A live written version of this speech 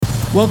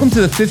Welcome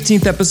to the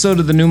 15th episode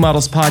of the New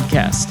Models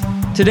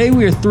Podcast. Today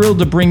we are thrilled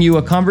to bring you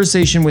a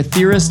conversation with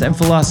theorist and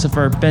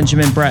philosopher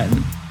Benjamin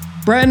Bratton.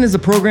 Bratton is the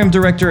program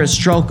director at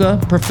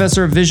Strelka,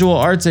 professor of visual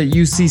arts at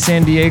UC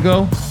San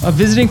Diego, a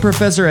visiting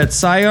professor at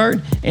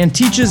SciArt, and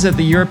teaches at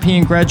the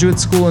European Graduate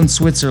School in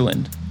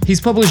Switzerland.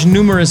 He's published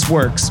numerous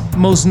works,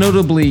 most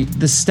notably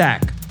The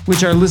Stack,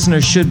 which our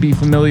listeners should be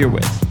familiar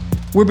with.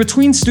 We're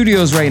between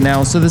studios right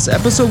now, so this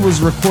episode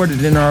was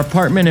recorded in our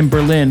apartment in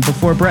Berlin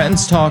before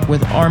Bratton's talk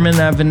with Armin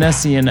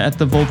Avanesian at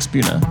the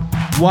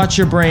Volksbühne. Watch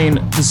your brain,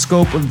 the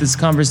scope of this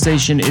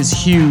conversation is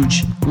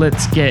huge.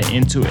 Let's get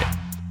into it.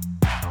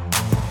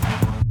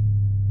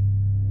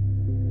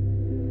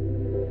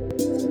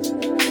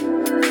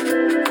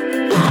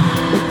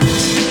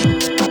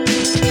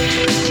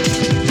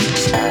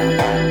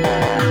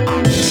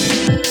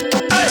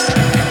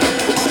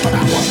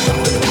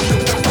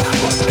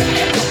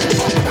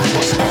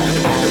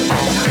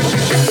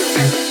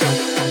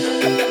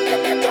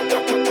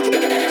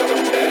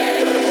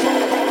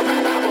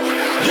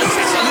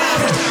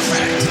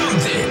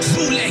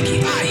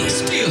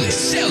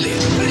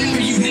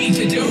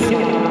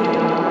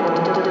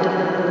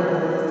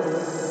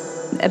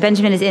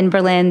 Benjamin is in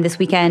Berlin this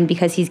weekend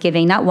because he's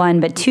giving not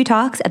one, but two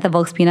talks at the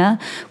Volksbühne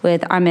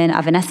with Armin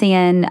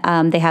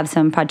Avanesian. They have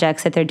some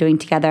projects that they're doing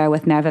together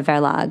with Merve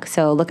Verlag.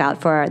 So look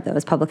out for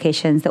those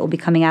publications that will be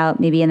coming out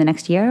maybe in the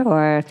next year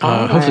or...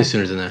 hopefully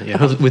sooner than that,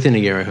 yeah. Okay. Within a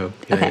year, I hope.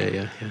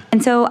 Yeah.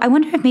 And so I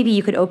wonder if maybe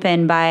you could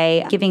open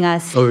by giving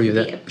us a brief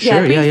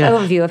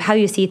overview of how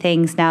you see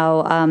things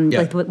now,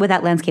 like what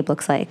that landscape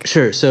looks like.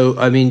 Sure. So,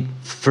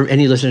 for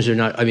any listeners who are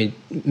not,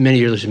 many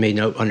of your listeners may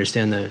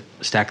understand the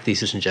Stack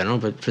thesis in general,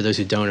 but for those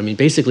who don't,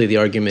 basically the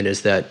argument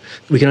is that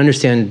we can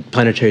understand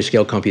planetary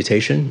scale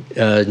computation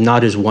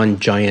not as one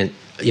giant,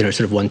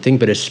 sort of one thing,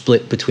 but as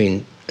split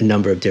between a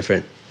number of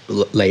different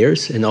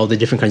layers and all the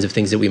different kinds of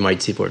things that we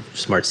might see for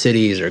smart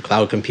cities or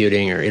cloud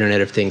computing or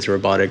Internet of Things,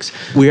 robotics.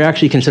 We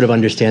actually can sort of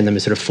understand them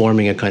as sort of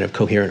forming a kind of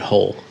coherent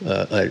whole,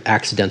 an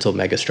accidental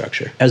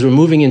megastructure. As we're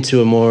moving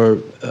into a more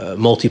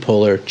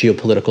multipolar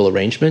geopolitical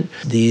arrangement,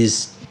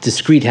 these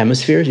discrete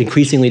hemispheres,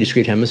 increasingly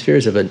discrete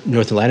hemispheres of a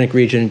North Atlantic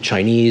region,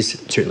 Chinese,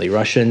 certainly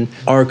Russian,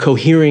 are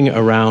cohering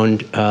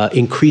around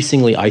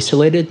increasingly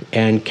isolated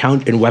and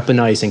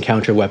weaponized and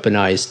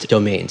counter-weaponized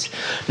domains.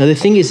 Now, the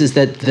thing is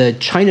that the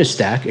China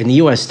stack and the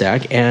U.S.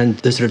 stack and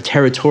the sort of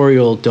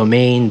territorial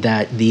domain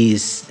that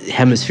these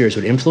hemispheres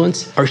would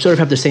influence are sort of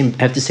have the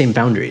same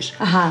boundaries,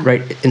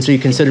 right? And so you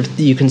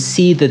can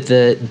see that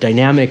the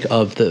dynamic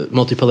of the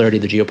multipolarity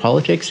of the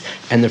geopolitics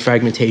and the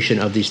fragmentation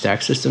of these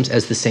stack systems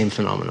as the same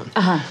phenomenon.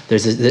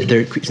 They're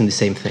increasing the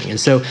same thing. And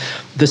so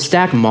the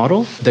stack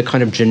model, the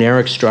kind of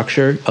generic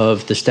structure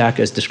of the stack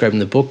as described in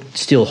the book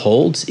still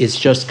holds. It's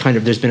just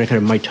there's been a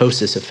kind of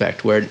mitosis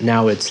effect where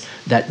now it's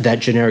that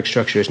generic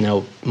structure is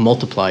now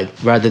multiplied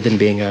rather than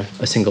being a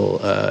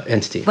single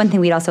entity. One thing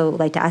we'd also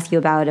like to ask you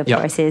about, of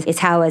course, is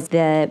how as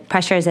the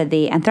pressures of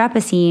the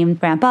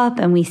Anthropocene ramp up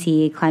and we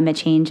see climate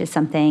change as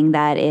something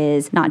that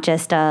is not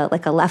just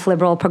like a left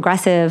liberal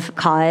progressive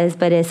cause,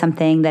 but is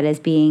something that is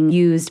being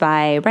used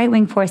by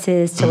right-wing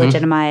forces to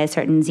legitimize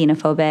certain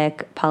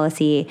xenophobic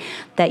policy,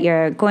 that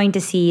you're going to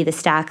see the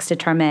stacks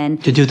determine...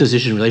 To do with those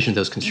issues in relation to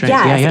those constraints.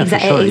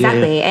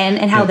 Exactly. Yeah.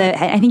 And how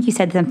I think you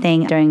said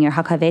something during your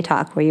HKW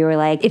talk where you were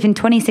like, if in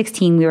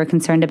 2016 we were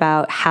concerned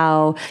about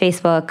how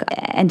Facebook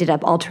ended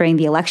up altering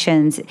the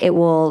elections, it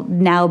will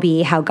now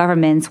be how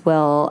governments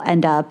will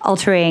end up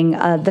altering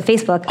the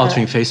Facebook...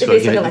 Altering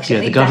Facebook,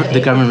 election.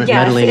 The government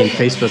meddling in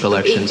Facebook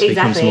elections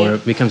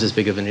becomes as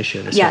big of an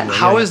issue.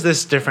 How is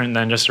this different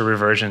than just a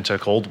reversion to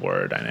Cold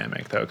War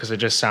dynamic, though? Because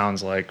it just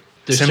sounds like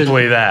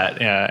simply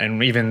that,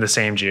 and even the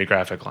same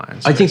geographic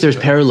lines. I think there's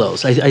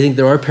parallels. I think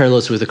there are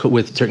parallels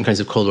with certain kinds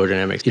of Cold War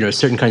dynamics.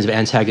 Certain kinds of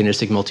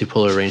antagonistic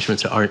multipolar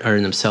arrangements are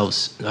in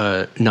themselves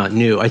not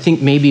new. I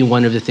think maybe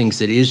one of the things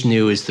that is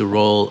new is the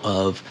role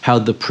of how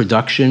the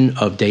production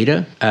of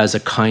data as a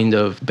kind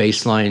of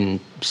baseline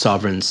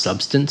sovereign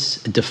substance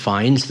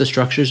defines the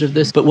structures of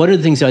this. But one of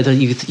the things I thought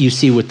you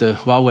see with the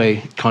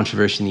Huawei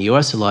controversy in the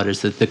US a lot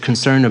is that the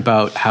concern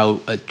about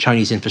how a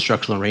Chinese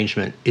infrastructural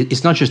arrangement,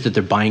 it's not just that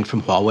they're buying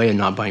from Huawei and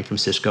not buying from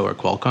Cisco or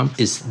Qualcomm,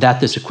 is that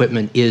this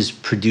equipment is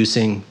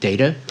producing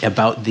data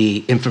about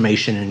the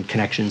information and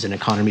connections and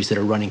economies that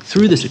are running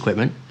through this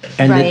equipment,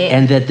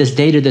 and that this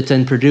data that's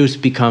then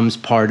produced becomes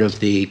part of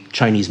the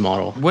Chinese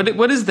model.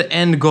 What is the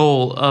end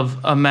goal of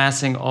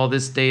amassing all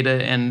this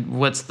data, and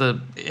what's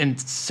the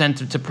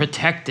incentive to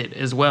protect it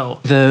as well?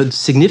 The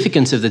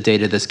significance of the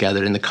data that's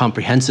gathered and the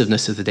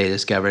comprehensiveness of the data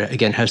that's gathered,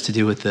 again, has to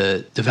do with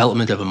the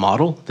development of a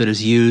model that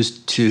is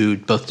used to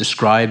both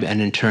describe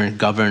and in turn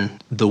govern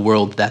the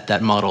world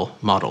that model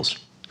models.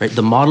 Right?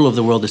 The model of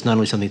the world is not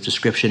only something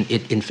description,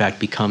 it in fact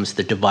becomes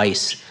the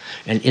device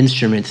and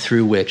instrument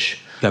through which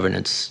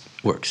governance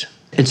works.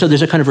 And so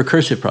there's a kind of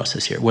recursive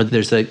process here, where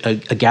there's a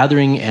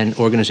gathering and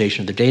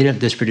organization of the data.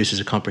 This produces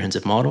a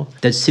comprehensive model.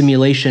 That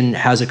simulation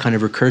has a kind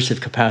of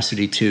recursive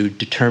capacity to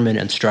determine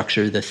and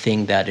structure the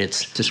thing that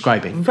it's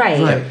describing.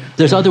 Right.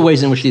 There's other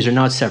ways in which these are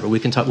not separate. We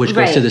can talk, which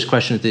goes to this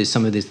question of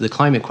the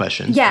climate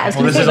questions. Yeah, I was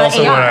going to say about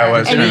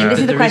AR. This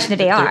is the question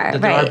of AR.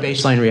 There are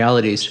baseline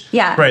realities.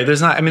 Yeah. Right.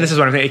 There's not. I mean, this is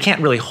what I'm saying. It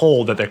can't really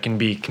hold that there can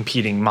be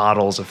competing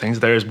models of things.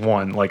 There's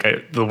one. Like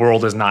the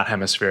world is not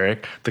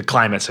hemispheric. The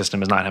climate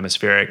system is not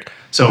hemispheric.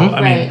 So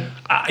I mean,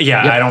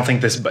 I don't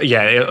think this. But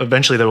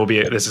eventually there will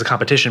be. This is a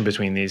competition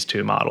between these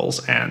two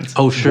models, and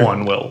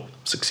one will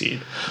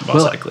succeed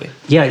most likely.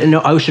 Yeah.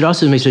 No. I should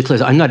also make it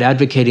clear. I'm not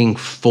advocating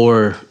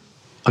for.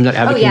 I'm not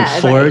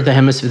advocating for the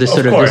hemisphere. This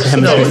sort of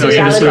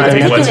hemisphere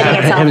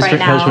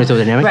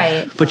dynamic.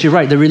 Right. But you're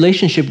right. The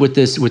relationship with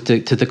this,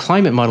 to the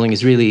climate modeling,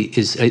 is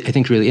I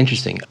think really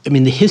interesting. I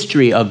mean, the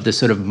history of the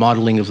sort of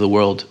modeling of the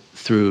world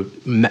through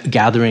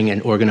gathering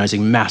and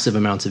organizing massive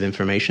amounts of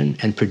information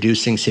and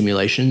producing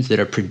simulations that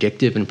are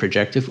predictive and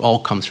projective all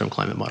comes from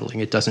climate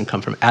modeling. It doesn't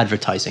come from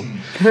advertising.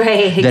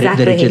 Right,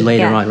 exactly. That it did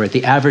later on, right?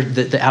 The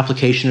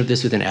application of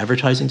this within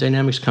advertising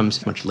dynamics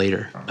comes much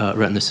later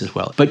in this as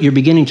well. But you're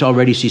beginning to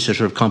already see sort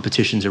of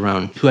competitions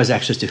around who has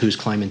access to whose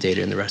climate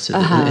data in the rest of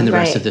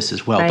rest of this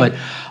as well. Right.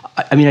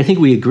 But I mean, I think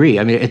we agree.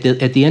 I mean, at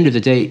the end of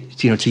the day,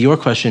 to your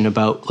question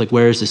about like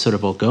where is this sort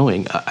of all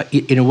going?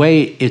 In a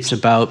way, it's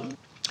about.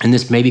 And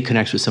this maybe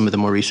connects with some of the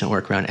more recent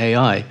work around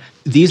AI.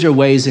 These are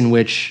ways in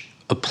which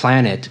a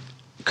planet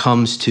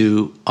comes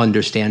to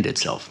understand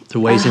itself. The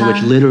ways in which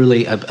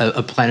literally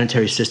a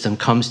planetary system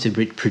comes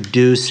to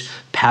produce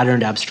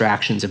patterned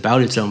abstractions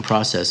about its own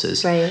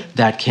processes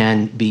that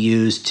can be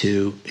used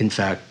to, in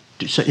fact,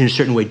 in a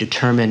certain way,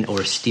 determine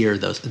or steer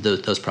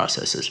those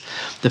processes.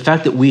 The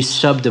fact that we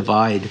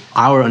subdivide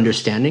our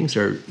understandings,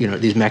 or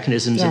these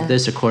mechanisms of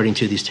this, according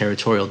to these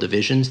territorial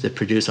divisions that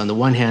produce, on the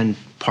one hand,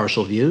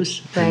 partial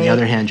views, and on the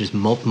other hand, just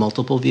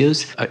multiple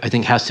views, I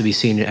think has to be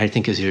seen. I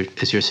think, as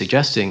you're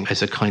suggesting,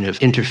 as a kind of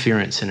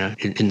interference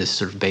in this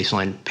sort of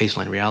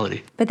baseline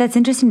reality. But that's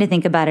interesting to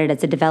think about it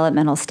as a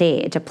developmental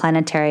stage, a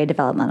planetary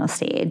developmental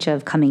stage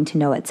of coming to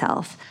know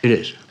itself. It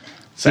is.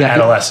 So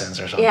adolescence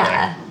or something.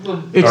 Yeah.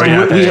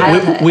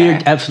 We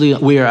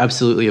are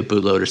absolutely a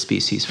bootloader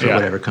species for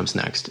whatever comes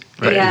next.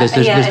 Right.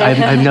 I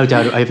have no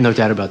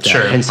doubt about that.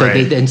 Sure, and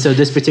so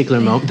this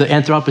particular moment, the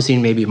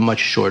Anthropocene may be a much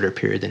shorter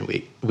period than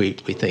we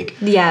think.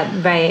 Yeah.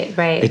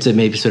 Right. It's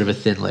maybe sort of a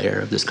thin layer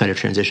of this kind of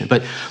transition.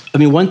 But I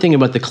mean, one thing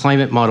about the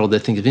climate model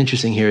that I think is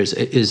interesting here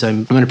is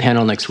I'm on a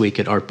panel next week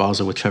at Art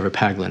Basel with Trevor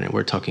Paglen, and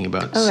we're talking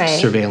about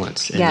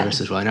surveillance and this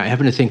as well. And I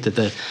happen to think that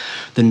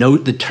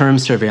the term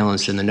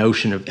surveillance and the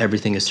notion of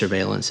everything as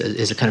surveillance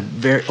is a kind of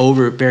very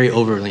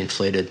overly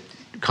inflated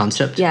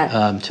concept,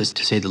 to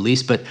say the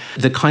least. But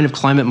the kind of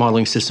climate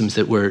modeling systems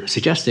that we're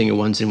suggesting are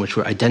ones in which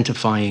we're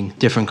identifying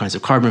different kinds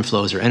of carbon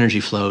flows or energy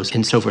flows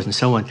and so forth and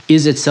so on,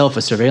 is itself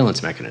a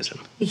surveillance mechanism.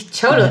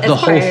 Totally. The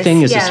whole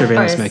thing is a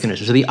surveillance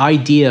mechanism. So the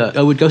idea,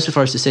 I would go so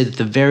far as to say that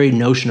the very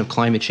notion of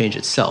climate change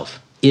itself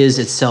is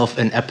itself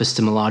an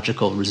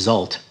epistemological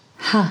result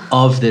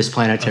of this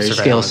planetary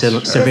scale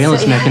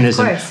surveillance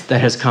mechanism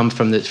that has come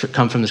from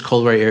this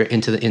Cold War era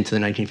into the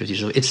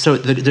 1950s. So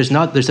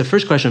there's the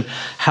first question: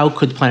 how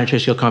could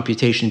planetary scale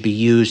computation be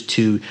used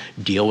to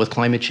deal with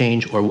climate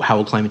change, or how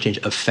will climate change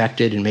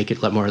affect it and make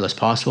it more or less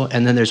possible?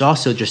 And then there's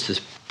also just this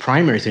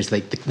primary things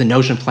like the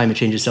notion of climate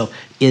change itself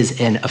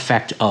is an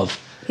effect of.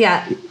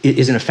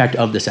 Is an effect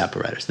of this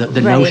apparatus.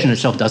 The notion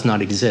itself does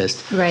not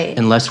exist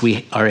unless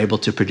we are able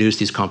to produce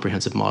these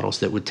comprehensive models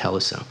that would tell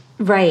us so.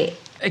 Right.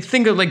 I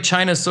think of like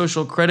China's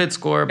social credit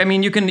score. I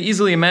mean, you can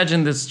easily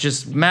imagine this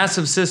just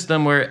massive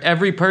system where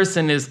every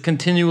person is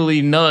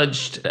continually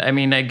nudged. I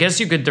mean, I guess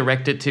you could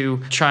direct it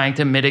to trying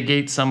to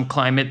mitigate some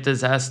climate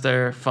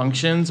disaster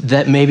functions.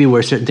 That may be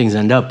where certain things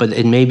end up, but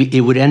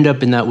it would end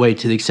up in that way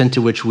to the extent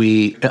to which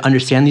we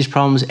understand these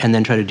problems and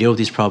then try to deal with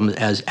these problems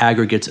as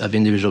aggregates of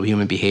individual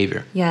human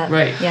behavior. Yeah.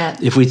 Right. Yeah.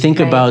 If we think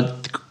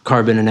about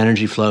carbon and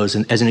energy flows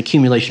and as an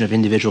accumulation of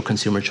individual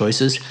consumer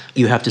choices,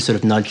 you have to sort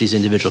of nudge these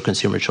individual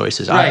consumer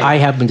choices. Right. I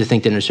happen to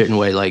think that in a certain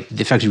way, like the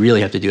effects really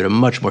have to do at a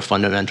much more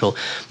fundamental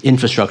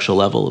infrastructural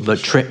level, but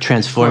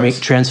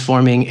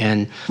transforming.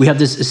 And we have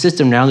this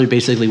system now that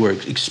basically we're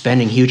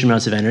expending huge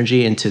amounts of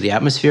energy into the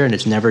atmosphere, and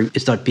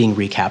it's not being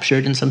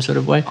recaptured in some sort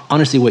of way.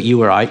 Honestly, what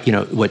you or I,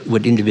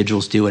 what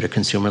individuals do at a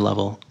consumer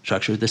level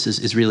structure, this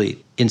is really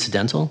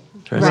incidental.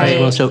 Right.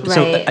 Well, so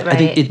I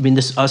think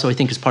this also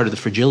is part of the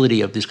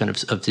fragility of these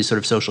these sort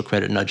of social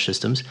credit nudge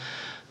systems,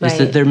 is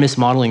that they're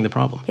mismodeling the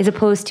problem. As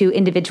opposed to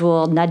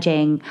individual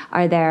nudging,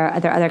 are there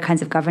other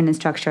kinds of governance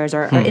structures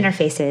or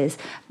interfaces,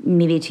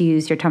 maybe to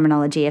use your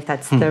terminology, if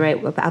that's the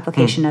right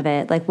application of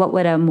it? Like, what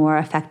would a more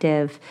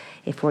effective,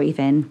 if we're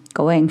even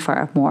going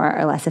for more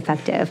or less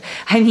effective,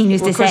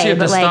 use to say, you have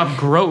to stop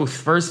growth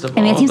first of all.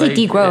 I mean, it seems like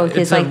degrowth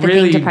is like the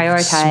thing to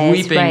prioritize.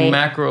 Sweeping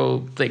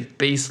macro, like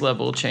base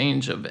level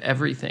change of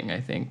everything, I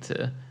think,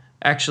 to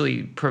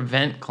actually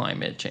prevent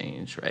climate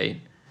change, right?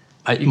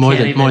 More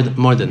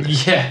than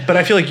that. Yeah, but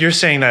I feel like you're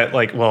saying that,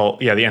 like, well,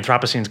 yeah, the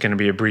Anthropocene is going to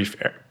be a brief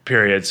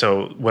period.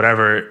 So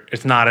whatever,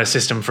 it's not a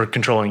system for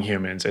controlling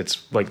humans.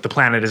 It's like the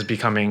planet is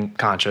becoming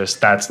conscious.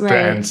 That's the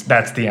end.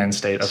 That's the end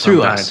state of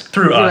through us.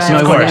 Through us,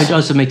 of course. I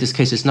also make this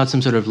case. It's not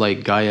some sort of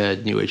like Gaia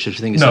New Age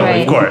thing. No,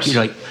 of course.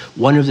 Like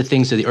one of the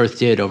things that the Earth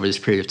did over this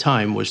period of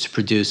time was to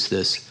produce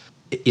this.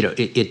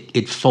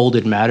 It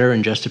folded matter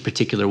in just a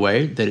particular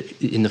way, that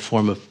in the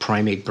form of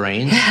primate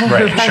brains.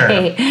 Right, sure.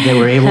 They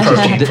were able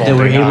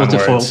to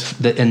fold,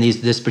 and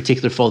this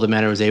particular folded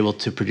matter was able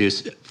to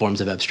produce forms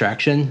of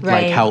abstraction,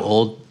 like how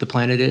old the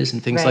planet is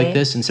and things like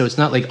this. And so it's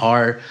not like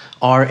our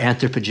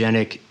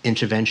anthropogenic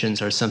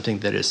interventions are something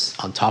that is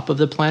on top of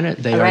the planet.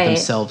 They are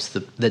themselves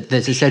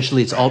that's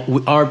essentially it's all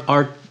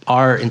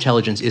our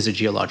intelligence is a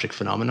geologic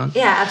phenomenon.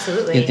 Yeah,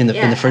 absolutely. In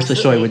the first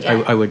place, so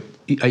I would.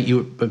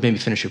 You maybe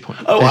finish your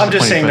point. I'm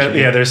just saying that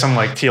there's some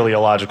like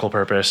teleological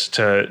purpose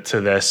to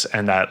this,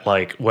 and that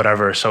like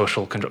whatever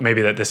social control,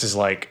 maybe that this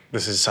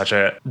is such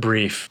a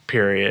brief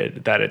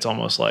period that it's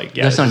almost like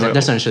that's not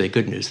necessarily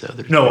good news though.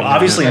 No,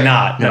 obviously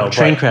not. No,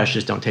 train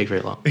crashes don't take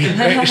very long.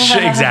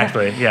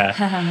 Exactly.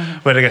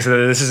 Yeah, but I guess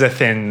this is a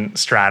thin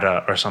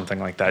strata or something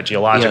like that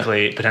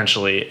geologically,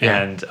 potentially,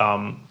 and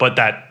but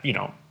that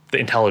the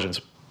intelligence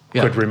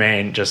could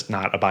remain just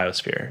not a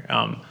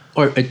biosphere.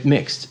 Or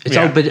mixed.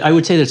 But I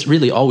would say that's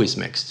really always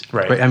mixed.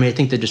 Right. I mean, I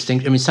think the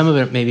distinct. I mean, some of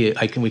it maybe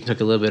we can talk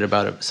a little bit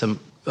about it. Some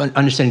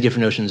understanding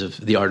different notions of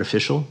the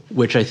artificial,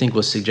 which I think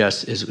will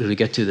suggest as we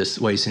get to this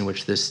ways in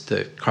which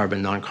the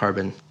carbon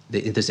non-carbon.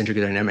 This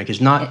intricate dynamic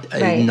is not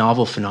a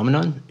novel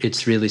phenomenon.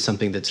 It's really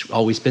something that's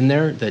always been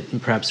there that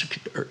perhaps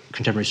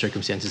contemporary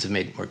circumstances have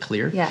made more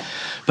clear. Yeah.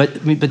 But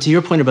to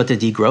your point about the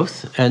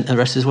degrowth and the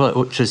rest as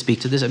well, to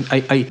speak to this,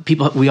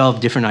 we all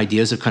have different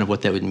ideas of kind of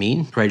what that would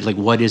mean, right? Like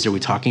are we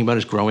talking about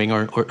as growing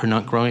or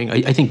not growing?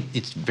 I think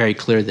it's very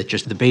clear that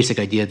just the basic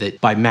idea that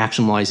by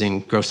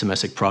maximizing gross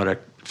domestic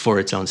product for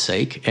its own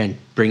sake and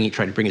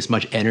try to bring as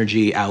much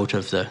energy out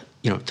of the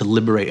to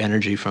liberate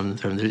energy from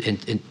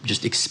and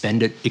just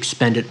expend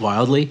it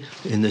wildly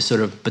in this sort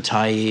of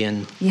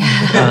Bataillean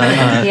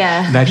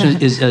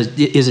action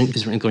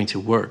isn't going to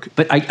work.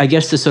 But I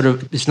guess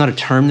it's not a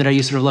term that I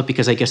use sort of a lot,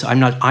 because I guess I'm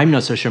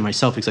not so sure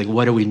myself. It's like,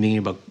 what do we mean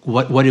about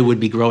what it would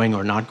be growing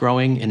or not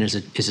growing, and is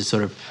it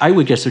sort of, I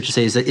would guess what you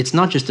say is that it's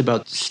not just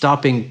about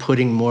stopping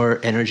putting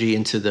more energy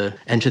into the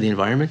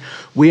environment.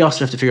 We also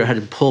have to figure out how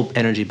to pull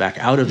energy back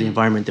out of the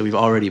environment that we've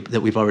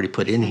already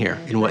put in here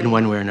in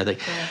one way or another.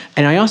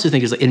 And I also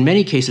think is like in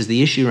many cases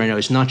the issue right now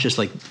is not just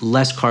like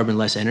less carbon,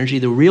 less energy.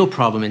 The real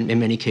problem in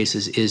many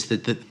cases is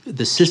that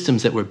the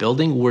systems that we're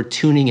building, we're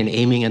tuning and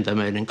aiming at them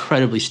at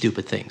incredibly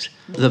stupid things.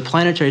 The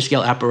planetary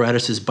scale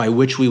apparatuses by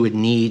which we would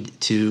need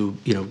to,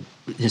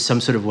 in some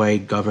sort of way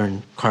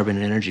govern carbon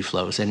and energy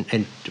flows. And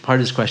part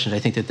of this question, I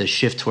think that the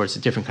shift towards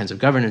the different kinds of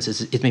governance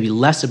is it may be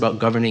less about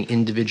governing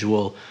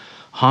individual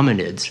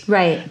hominids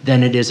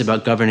than it is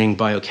about governing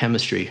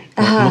biochemistry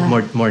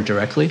more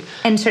directly.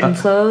 And certain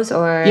flows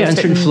or and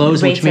certain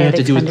flows which may have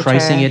to do with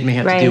pricing it, may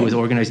have to do with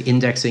organizing,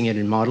 indexing it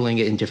and modeling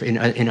it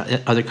in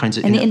other kinds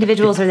of... And the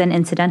individuals are then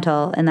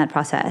incidental in that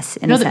process,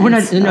 in a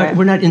sense.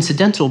 We're not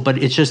incidental, but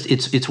it's just,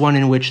 it's one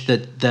in which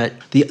that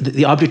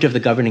the object of the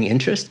governing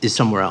interest is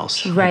somewhere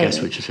else, I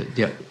guess, which is,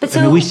 But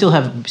I mean, we still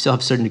have a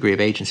certain degree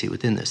of agency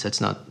within this. That's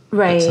not...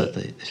 That's not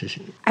the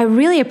decision. I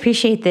really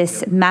appreciate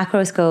this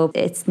macro scope.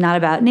 It's not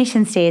about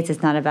nation states.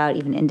 It's not about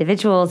even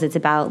individuals. It's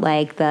about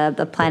like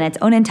the planet's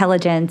own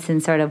intelligence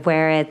and sort of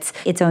where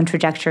its own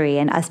trajectory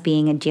and us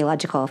being a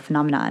geological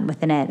phenomenon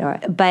within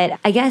it. But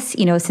I guess,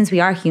 since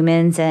we are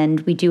humans and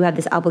we do have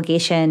this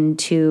obligation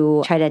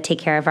to try to take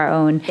care of our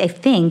own, I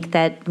think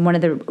that one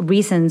of the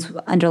reasons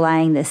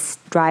underlying this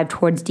drive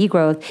towards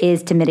degrowth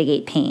is to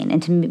mitigate pain.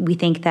 And we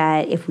think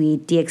that if we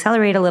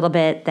deaccelerate a little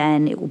bit,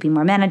 then it will be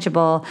more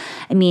manageable.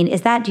 I mean,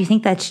 do you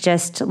think that's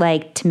just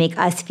like to make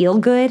us feel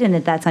good and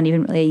that's not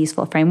even really a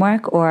useful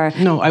framework? Or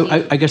no,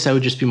 I guess I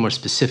would just be more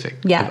specific.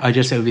 Yeah. I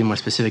would be more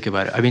specific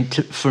about it. I mean,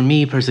 for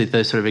me personally,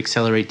 the sort of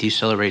accelerate,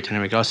 decelerate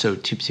dynamic also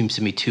seems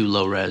to me too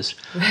low res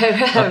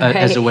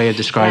as a way of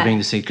describing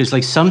the thing. Because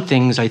like some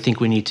things I think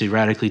we need to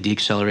radically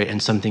deaccelerate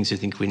and some things I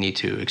think we need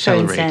to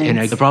accelerate.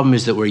 And the problem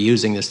is that we're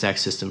using the stack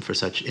system for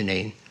such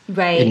inane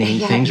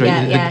things,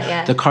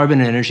 right? The carbon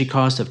and energy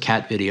cost of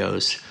cat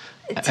videos.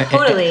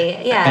 Totally,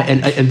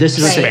 And this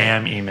is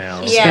spam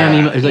emails.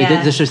 Spam emails.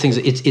 There's sort of things.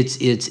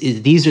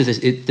 These are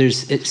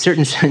there's a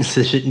certain sense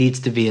that it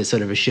needs to be a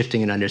sort of a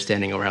shifting and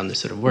understanding around this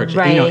sort of works.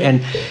 Right.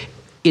 And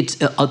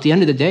it's at the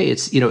end of the day,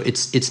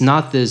 it's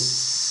not the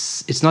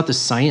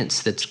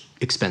science that's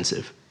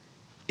expensive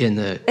in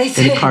the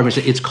carbon.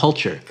 It's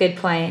culture. Good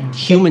point.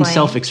 Human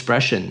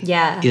self-expression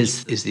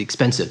is the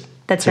expensive.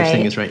 That's such right.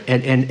 thing is right.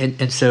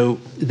 And so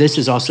this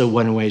is also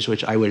one of the ways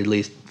which I would at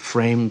least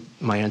frame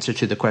my answer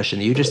to the question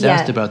that you just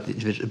asked about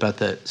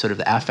the sort of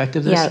the affect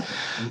of this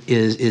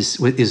is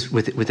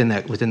within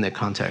that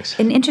context.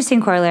 An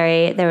interesting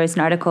corollary. There was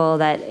an article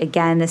that,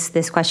 again,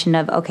 this question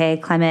of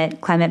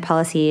climate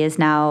policy is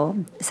now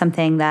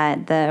something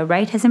that the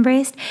right has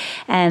embraced,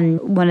 and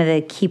one of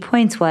the key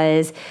points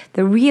was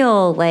the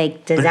real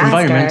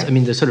disaster.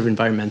 The sort of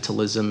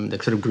environmentalism, the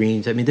sort of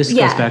greens. I mean, this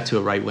goes back to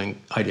a right wing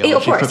ideology.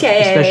 Of course,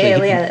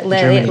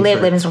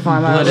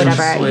 Lebensreform or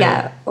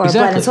whatever, or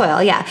blood and soil,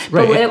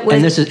 right.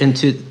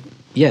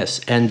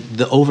 And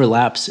the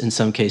overlaps in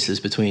some cases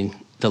between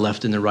the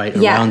left and the right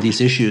around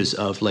these issues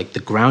of the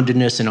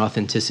groundedness and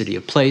authenticity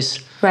of place,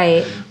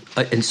 right,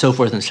 and so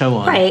forth and so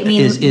on, right.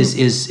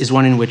 is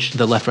one in which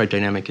the left-right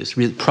dynamic is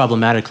really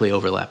problematically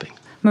overlapping.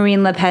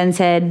 Marine Le Pen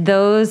said,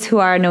 those who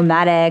are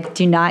nomadic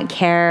do not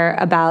care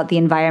about the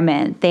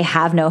environment. They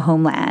have no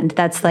homeland.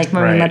 That's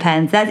Marine Le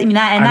Pen's. That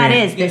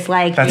is this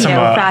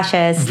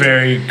fascist.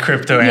 Very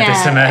crypto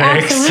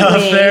anti-Semitic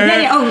stuff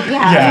there.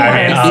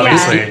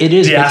 Obviously. It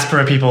is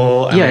diaspora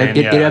people.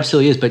 It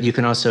absolutely is. But you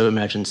can also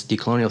imagine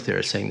decolonial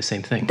theorists saying the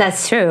same thing.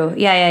 That's true.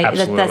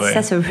 Absolutely.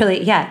 That's a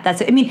really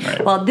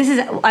Well, this is.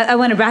 I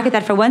want to bracket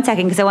that for 1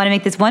 second because I want to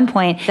make this one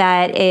point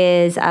that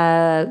is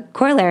a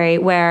corollary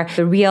where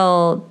the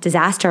real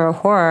disaster or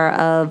horror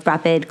of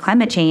rapid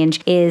climate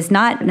change is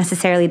not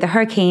necessarily the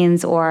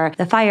hurricanes or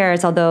the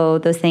fires, although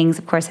those things,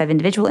 of course, have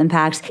individual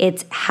impacts.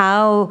 It's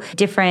how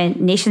different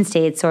nation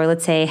states, or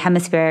let's say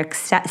hemispheric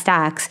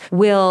stacks,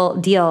 will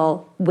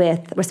deal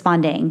with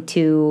responding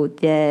to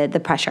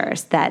the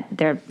pressures that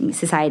their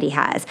society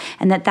has,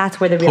 and that's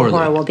where the real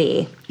horror will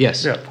be.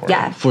 Yes,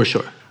 for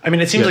sure. I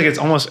mean, it seems like it's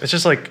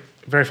just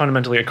very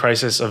fundamentally a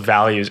crisis of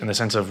values in the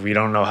sense of we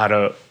don't know how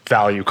to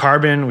value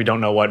carbon. We don't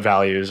know what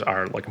values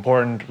are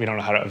important. We don't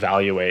know how to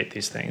evaluate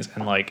these things.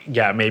 And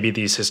maybe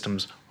these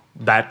systems,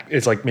 that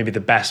is maybe the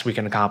best we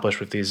can accomplish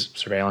with these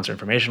surveillance or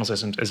informational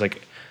systems is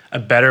a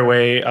better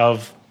way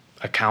of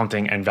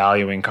accounting and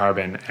valuing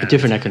carbon. And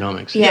different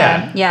economics.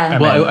 Yeah.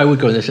 Well, I would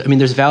go this. I mean,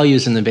 there's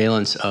values in the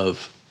valence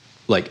of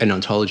an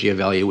ontology of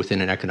value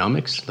within an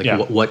economics.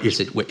 What is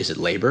it? Is it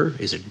labor?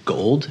 Is it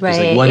gold?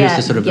 Right. What is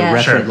the sort of the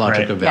referent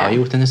logic of value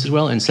within this as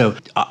well? And so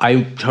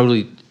I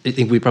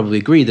think we probably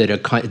agree that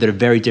a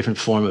very different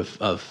form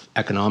of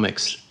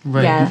economics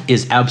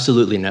is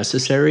absolutely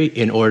necessary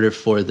in order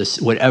for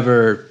this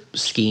whatever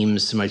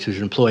schemes somebody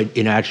who's employed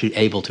in actually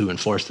able to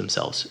enforce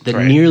themselves. That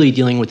merely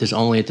dealing with this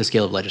only at the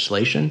scale of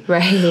legislation,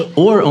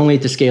 or only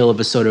at the scale of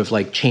a sort of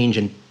change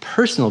in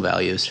personal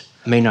values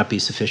may not be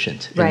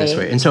sufficient in this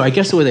way. And so I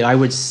guess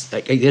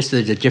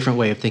there's a different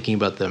way of thinking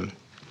about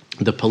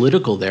the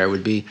political there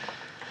would be,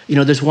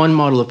 there's one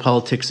model of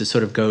politics that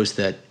sort of goes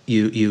that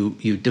you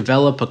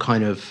develop a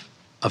kind of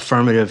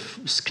affirmative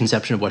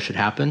conception of what should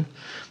happen.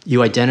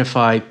 You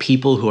identify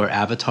people who are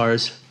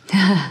avatars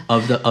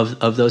of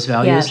those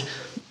values.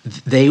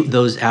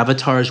 Those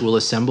avatars will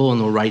assemble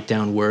and they'll write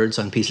down words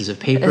on pieces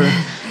of paper,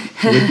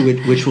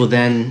 which will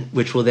then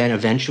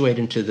eventuate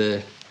into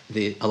the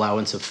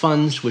allowance of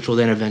funds, which will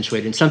then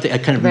eventuate in a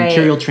kind of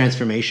material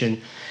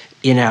transformation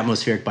in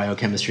atmospheric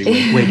biochemistry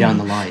way down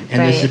the line.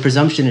 And the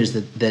presumption is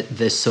that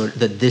this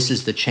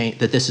is the chain,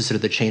 that this is sort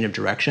of the chain of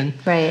direction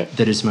that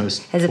is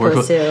most as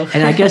opposed to.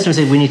 And I guess I would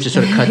say we need to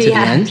sort of cut to the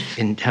end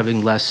in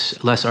having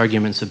less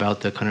arguments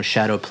about the kind of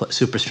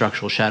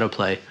superstructural shadow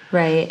play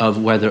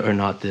of whether or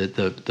not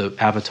the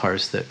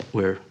avatars that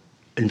we're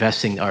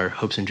investing our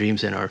hopes and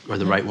dreams in are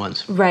the right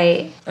ones.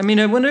 Right. I mean,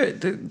 I wonder,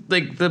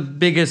 the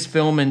biggest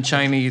film in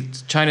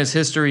China's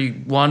history,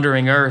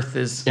 Wandering Earth,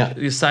 is a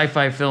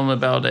sci-fi film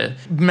about a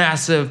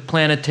massive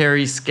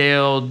planetary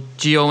scale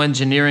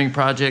geoengineering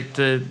project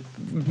to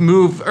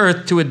move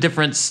Earth to a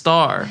different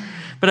star.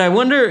 But I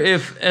wonder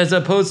if, as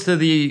opposed to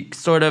the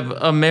sort of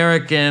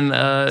American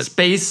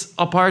space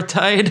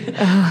apartheid,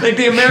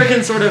 the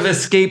American sort of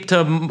escape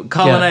to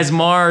colonize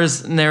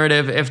Mars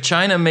narrative, if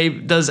China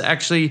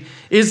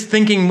is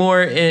thinking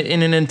more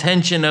in an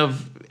intention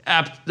of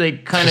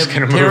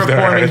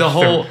terraforming the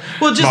whole.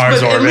 Well, just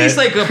Mars but orbit. at least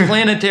a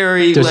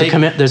planetary.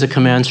 There's a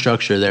command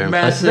structure there.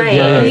 Massive.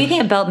 When you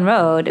think of Belt and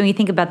Road, when you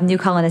think about the new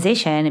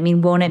colonization, I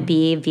mean, won't it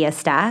be via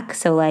stack?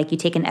 So you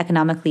take an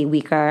economically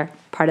weaker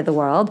part of the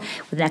world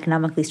with an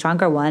economically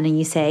stronger one, and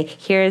you say,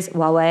 here's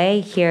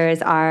Huawei,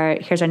 here's our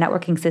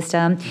networking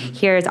system,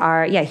 here's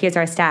our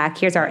stack,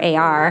 here's our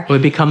AR. Well,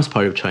 it becomes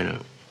part of China.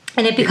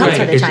 And it becomes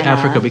part of China.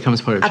 Africa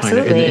becomes part of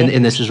China.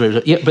 And this is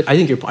but I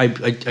think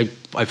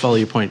I follow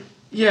your point.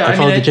 Yeah, I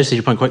follow the gist of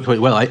your point quite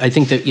well. I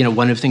think that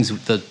one of the things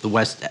the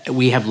West,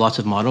 we have lots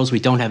of models. We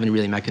don't have any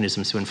really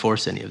mechanisms to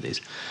enforce any of these.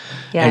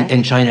 Yeah.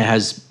 And China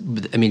has,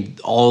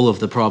 all of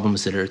the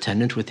problems that are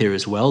attendant with here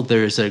as well.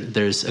 There's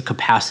a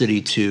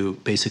capacity to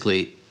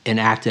basically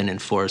enact and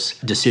enforce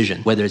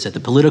decision, whether it's at the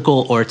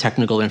political or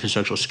technical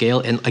infrastructural scale.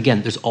 And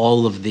again, there's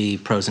all of the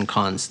pros and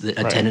cons that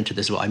attendant to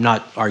this as well. I'm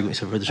not arguing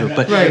so further,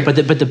 but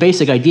the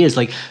basic idea is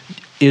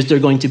is there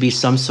going to be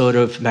some sort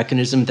of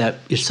mechanism that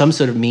is some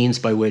sort of means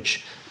by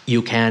which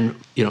you can,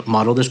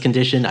 model this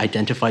condition,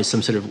 identify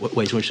some sort of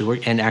ways in which it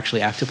works, and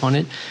actually act upon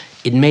it.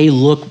 It may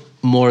look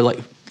more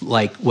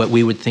like what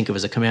we would think of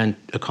as a command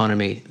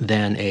economy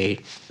than an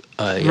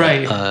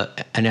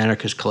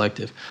anarchist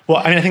collective. Well,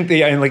 I mean, I think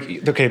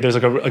there's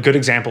like a good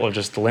example of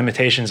just the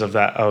limitations of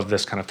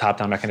this kind of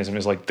top-down mechanism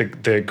is like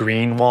the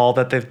green wall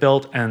that they've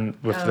built, and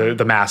with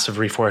the massive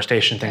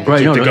reforestation thing,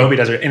 the Gobi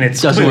Desert, and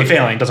it's completely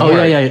failing. Doesn't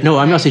work. Yeah. No,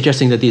 I'm not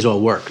suggesting that these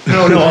all work.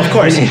 No, of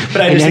course.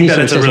 But I just think that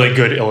it's a really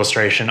good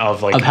illustration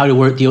of how to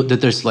work.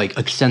 That there's like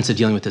a sense of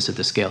dealing with this at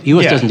the scale.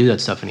 U.S. doesn't do that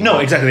stuff anymore. No,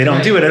 exactly. They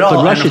don't do it at all.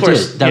 But Russia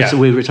did. That's what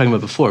we were talking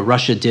about before.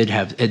 Russia did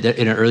have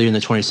earlier in the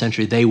 20th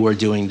century. They were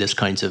doing these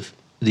kind of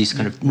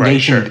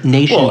nation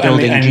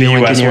building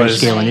geoengineering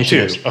scale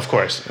initiatives. Too, of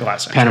course,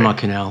 last century. Panama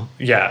Canal.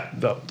 Yeah,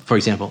 for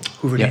example.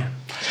 Hoover Dam.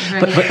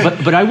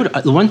 But I would,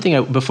 the one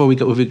thing before we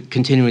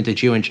continue with the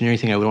geoengineering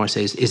thing, I would want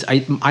to say is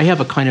I have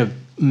a kind of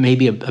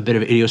maybe a bit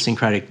of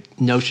idiosyncratic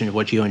notion of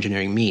what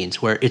geoengineering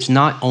means, where it's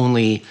not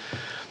only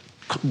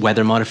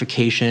weather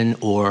modification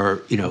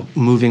or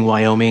moving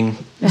Wyoming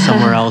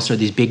somewhere else or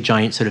these big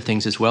giant sort of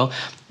things as well.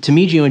 To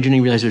me,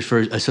 geoengineering really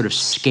refers to a sort of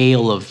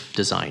scale of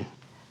design.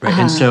 Right.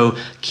 And so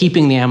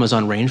keeping the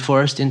Amazon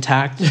rainforest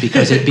intact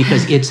because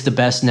it's the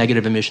best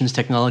negative emissions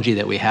technology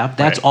that we have,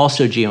 that's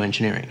also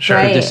geoengineering. Sure.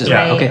 Right.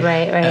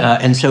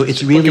 And so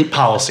it's really like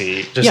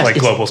policy, like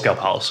global scale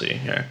policy.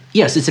 Yeah.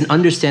 Yes, it's an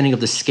understanding of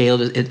the scale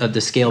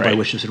by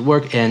which this would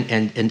work,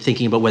 and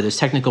thinking about whether it's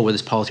technical, whether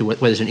it's policy,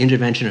 whether it's an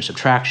intervention or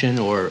subtraction,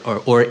 or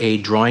a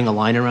drawing a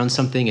line around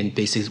something, and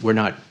basically we're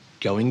not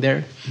going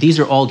there. These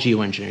are all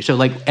geoengineering. So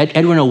like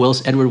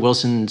Edward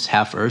Wilson's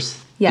Half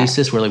Earth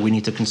thesis, where like we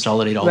need to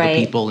consolidate all the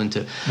people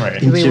into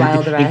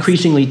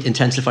increasingly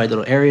intensified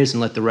little areas and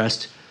let the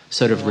rest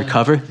sort of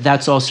recover.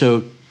 That's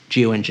also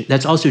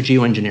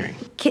geoengineering.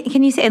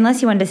 Can you say,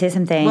 unless you wanted to say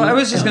something? Well, I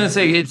was just going to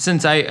say,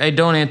 since I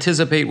don't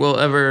anticipate we'll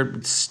ever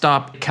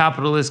stop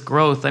capitalist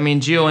growth, I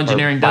mean,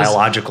 geoengineering does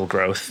biological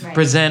growth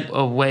present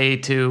a way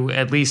to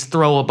at least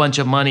throw a bunch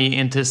of money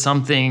into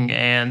something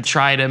and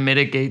try to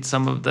mitigate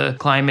some of the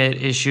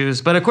climate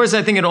issues. But of course,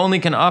 I think it only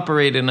can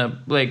operate in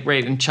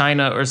in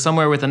China or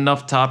somewhere with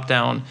enough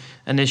top-down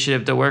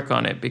initiative to work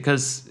on it,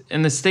 because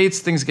in the States,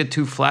 things get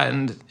too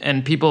flattened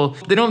and people,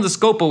 they don't have the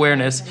scope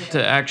awareness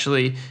to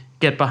actually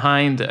get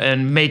behind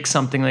and make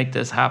something like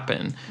this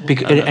happen.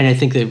 And I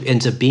think that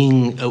ends up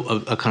being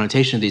a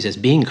connotation of these as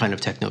being kind of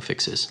techno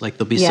fixes. Like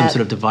there'll be some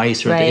sort of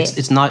device, or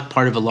it's not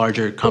part of a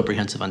larger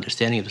comprehensive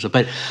understanding of this.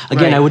 But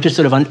again, I would just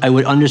I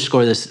would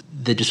underscore this: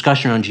 the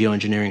discussion on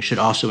geoengineering should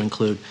also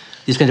include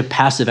these kind of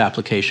passive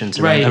applications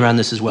around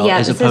this as well,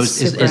 as opposed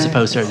to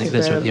I think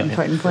that's an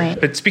important point.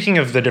 But speaking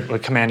of the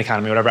command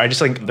economy, whatever, I just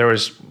think there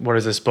was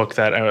this book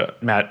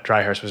that Matt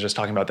Dryhurst was just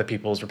talking about, the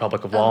People's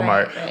Republic of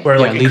Walmart, where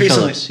like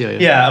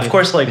increasingly, of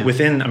course,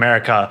 within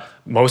America,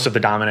 most of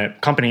the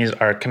dominant companies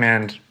are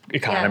command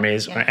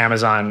economies,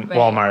 Amazon,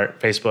 Walmart,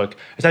 Facebook,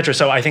 etc.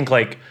 So I think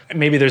like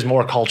maybe there's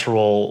more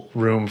cultural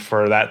room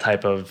for that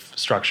type of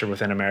structure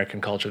within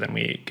American culture than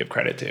we give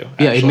credit to.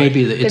 Actually. Yeah, it may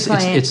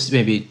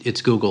be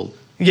it's Google.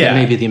 Yeah,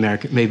 maybe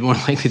more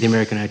likely the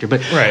American actor.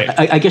 But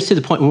I guess to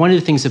the point, one of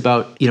the things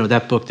about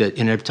that book that,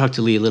 and I've talked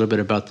to Lee a little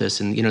bit about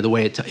this, and the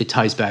way it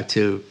ties back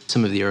to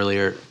some of the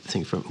earlier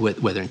things from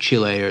whether in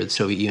Chile or the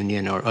Soviet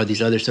Union or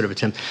these other sort of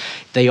attempts,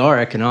 they are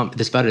economic.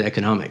 It's about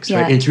economics,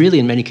 right? And it's really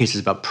in many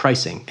cases about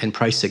pricing and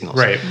price signals,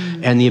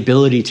 and the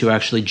ability to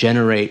actually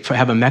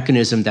have a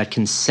mechanism that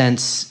can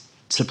sense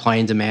supply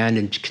and demand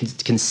and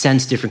can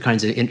sense different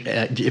kinds of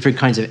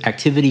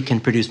activity, can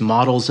produce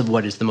models of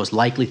what is the most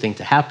likely thing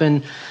to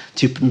happen,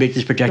 to make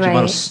these projected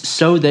models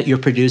so that you're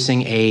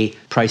producing a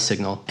price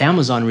signal.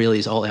 Amazon really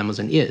is all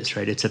Amazon is,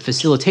 right? It's a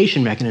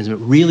facilitation mechanism.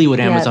 But really what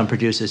Amazon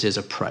produces is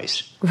a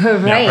price.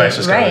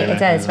 It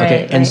does,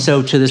 And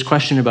so to this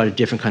question about a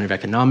different kind of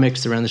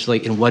economics around this,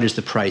 and what is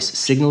the price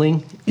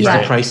signaling? Is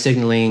the price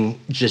signaling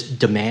just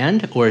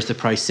demand, or is the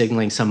price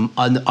signaling some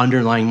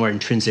underlying more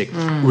intrinsic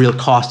real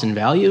cost and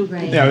value?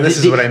 Yeah, this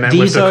is what I meant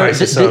with the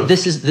crisis of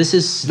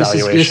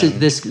valuation.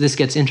 This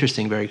gets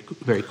interesting very,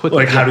 very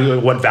quickly.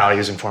 Like what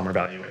values inform our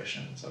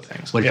valuations of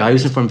things? What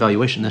values inform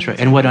valuation? That's right.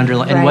 And what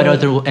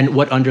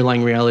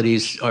underlying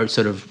realities are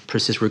sort of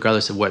persist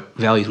regardless of what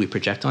values we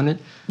project on it.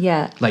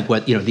 Yeah. Like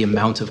what the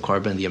amount of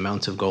carbon, the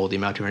amount of gold, the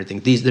amount of everything.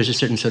 There's a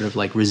certain sort of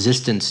like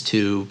resistance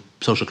to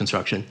social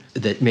construction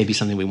that may be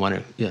something we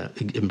want to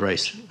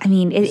embrace. I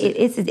mean, it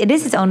is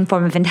its own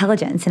form of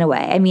intelligence in a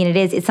way. I mean,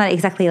 it's not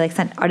exactly like, it's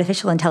not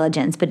artificial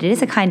intelligence, but it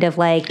is a kind of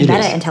like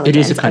meta intelligence. It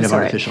is a kind of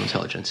artificial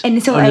intelligence.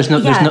 And so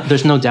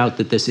there's no doubt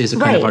that this is a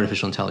kind of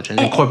artificial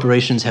intelligence. And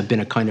corporations have been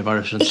a kind of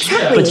artificial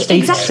intelligence. But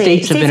states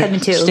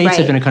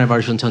have been a kind of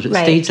artificial intelligence.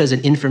 States as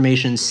an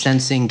information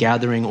sensing,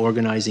 gathering,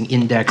 organizing,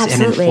 index,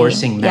 and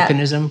enforcing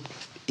mechanism.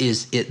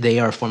 They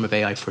are a form of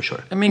AI for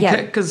sure. I mean,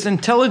 because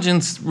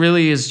intelligence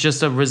really is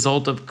just a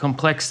result of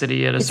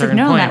complexity at a certain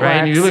point,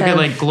 right? You look at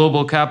like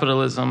global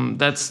capitalism.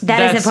 That is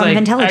a form of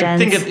intelligence. I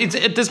think it's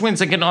at this point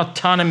it's like an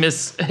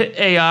autonomous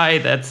AI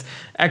that's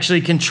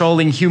actually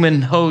controlling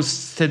human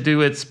hosts to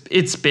do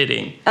its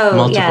bidding.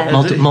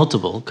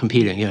 Multiple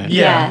competing.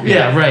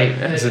 Yeah, right.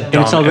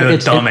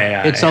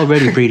 It's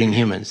already breeding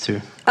humans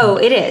too. Oh,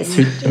 it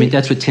is. I mean,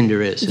 that's what Tinder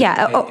is.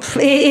 Yeah. It's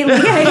true.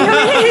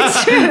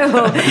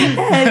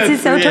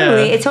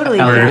 It's totally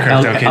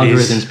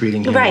algorithms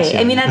breeding humans. Right.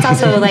 I mean, that's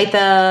also like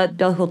the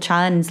Bill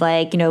Hulchan's,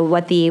 like,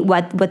 what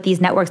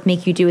these networks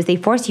make you do is they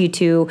force you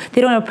to.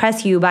 They don't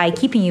oppress you by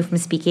keeping you from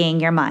speaking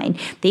your mind.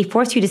 They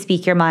force you to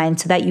speak your mind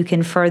so that you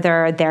can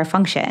further their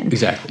function.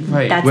 Exactly.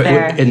 Right. That's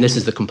and this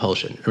is the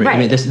compulsion. Right. Right. I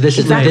mean, this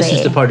is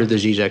the part of the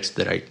Zizek's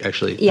that I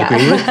actually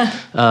agree with.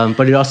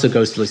 But it also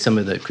goes to like some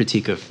of the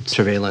critique of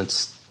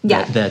surveillance.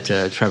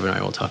 That Trevor and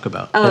I will talk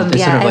about. Sort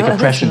of like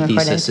oppression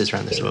thesis is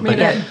around this as well. But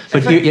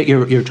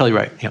you're totally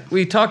right. Yeah.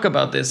 We talk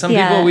about this. Some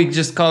people, we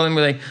just call them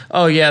like,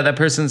 oh yeah, that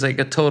person's like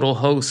a total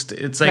host.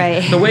 It's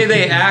like the way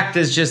they act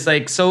is just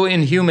like so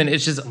inhuman.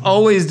 It's just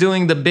always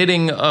doing the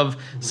bidding of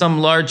some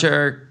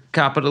larger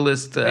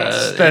capitalist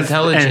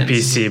intelligence.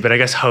 NPC, but I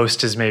guess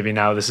host is maybe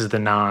now this is the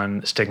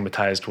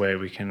non-stigmatized way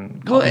we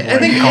can call, I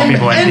think call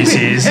people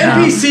NPCs.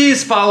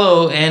 NPCs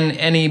follow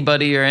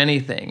anybody or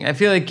anything. I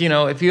feel like,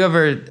 if you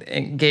ever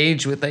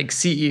engage with like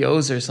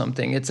CEOs or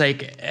something, it's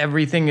like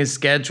everything is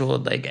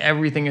scheduled, like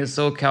everything is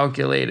so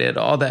calculated.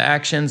 All the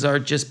actions are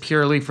just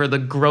purely for the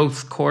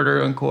growth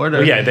quarter on quarter.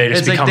 Well, yeah, they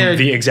just become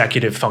the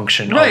executive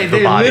function of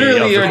the body of the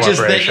corporation. Right, they literally are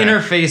just the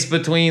interface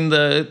between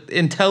the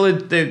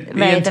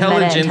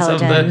intelligence of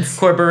the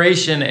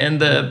corporation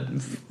and the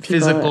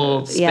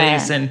physical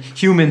space and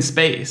human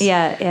space.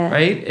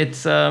 Right?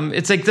 It's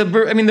like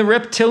the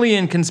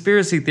reptilian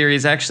conspiracy theory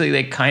is actually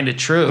like kind of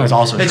true. That's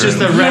also it's true. Just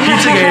the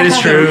Pizzagate is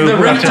true. The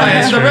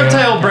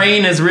reptile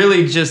brain is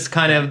really just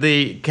kind of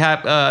the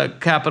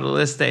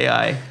capitalist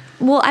AI.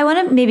 Well, I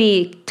want to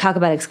maybe talk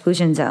about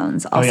exclusion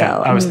zones also. Oh, yeah.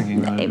 I was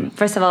thinking about it.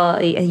 First of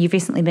all, you've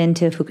recently been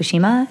to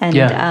Fukushima,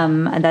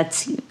 and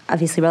that's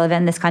obviously relevant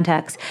in this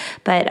context.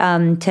 But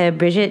to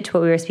bridge it to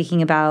what we were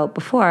speaking about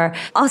before,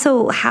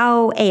 also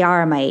how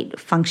AR might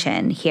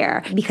function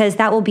here, because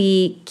that will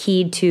be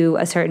keyed to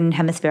a certain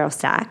hemispherical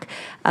stack,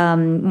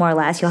 more or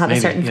less. You'll have a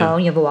certain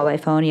phone, you have a Huawei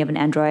phone, you have an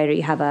Android, or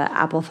you have an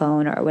Apple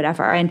phone or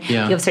whatever, and you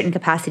have certain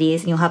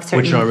capacities, and you'll have certain...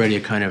 Which are already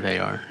a kind of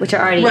AR. Which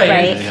are already,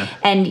 right?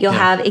 And you'll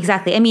have,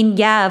 exactly. I mean,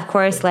 of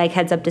course, like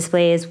heads-up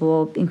displays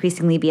will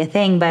increasingly be a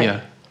thing, but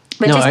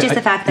just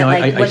the fact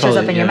that what shows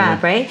up in your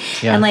map, right?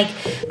 Yeah.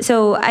 And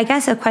so I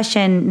guess a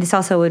question, this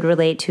also would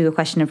relate to a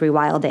question of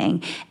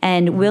rewilding.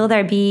 And will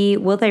there be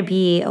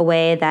a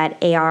way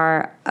that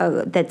AR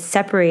that's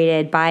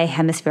separated by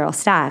hemispherical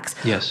stacks?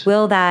 Yes.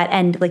 Will that,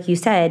 and like you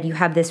said, you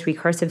have this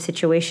recursive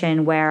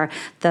situation where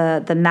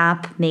the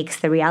map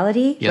makes the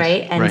reality,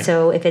 right? And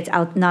so if it's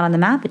not on the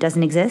map, it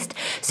doesn't exist.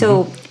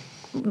 So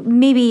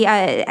maybe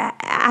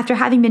after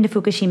having been to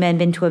Fukushima and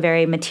been to a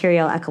very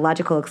material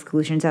ecological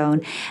exclusion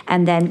zone,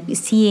 and then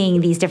seeing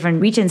these different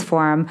regions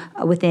form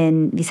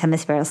within these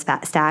hemispherical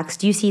stacks,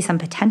 do you see some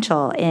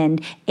potential in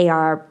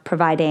AR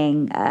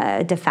providing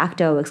a de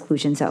facto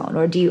exclusion zone,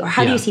 or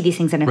how do you see these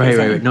things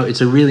interfacing? Right. No,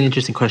 it's a really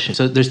interesting question.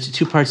 So there's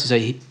two parts as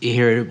I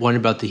hear, one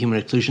about the human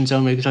exclusion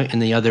zone,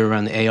 and the other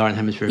around the AR and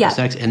hemispherical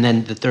stacks, and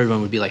then the third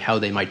one would be like how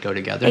they might go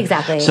together.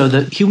 Exactly. So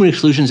the human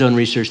exclusion zone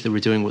research that we're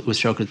doing with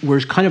Strelka, we're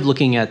kind of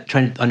looking at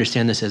trying to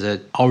understand this as an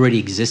already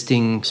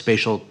existing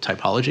spatial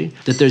typology,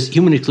 that there's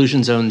human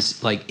exclusion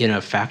zones like in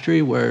a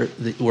factory where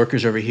the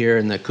workers are over here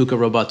and the KUKA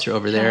robots are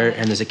over there,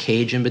 and there's a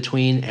cage in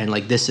between, and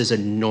like this is a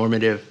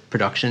normative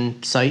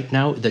production site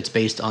now that's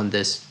based on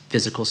this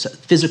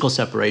physical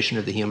separation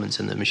of the humans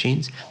and the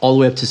machines, all the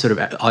way up to sort of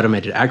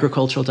automated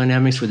agricultural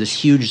dynamics, where there's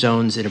huge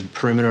zones in a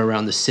perimeter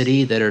around the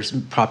city that are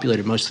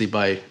populated mostly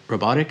by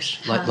robotics,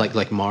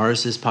 like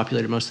Mars is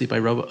populated mostly by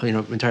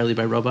entirely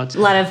by robots. A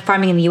lot of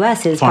farming in the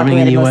U.S. is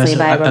populated mostly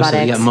by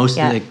robotics. Yeah,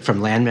 mostly like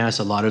from landmass.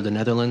 A lot of the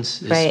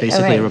Netherlands is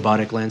basically a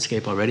robotic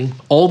landscape already,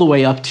 all the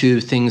way up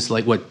to things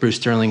like what Bruce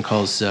Sterling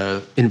calls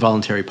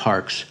involuntary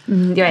parks,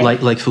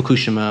 like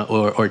Fukushima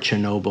or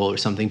Chernobyl or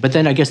something. But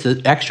then I guess the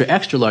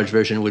extra large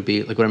version would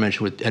be like what I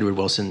mentioned with Edward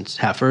Wilson's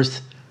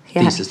Half-Earth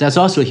thesis. That's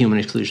also a human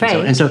exclusion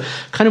zone. And so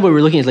kind of what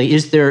we're looking at, like,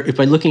 is there, if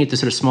by looking at the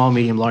sort of small,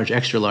 medium, large,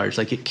 extra large,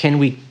 like can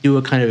we do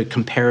a kind of a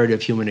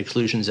comparative human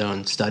exclusion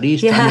zone studies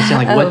to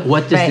understand like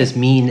what does this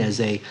mean as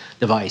a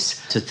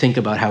device to think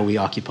about how we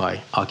occupy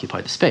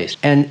the space?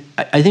 And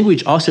I think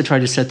we also try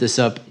to set this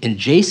up in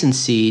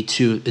adjacency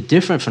to a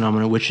different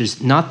phenomenon, which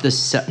is not the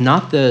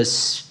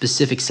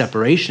specific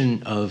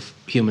separation of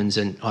humans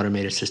and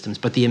automated systems,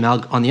 but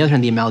on the other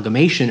hand, the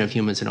amalgamation of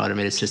humans and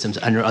automated systems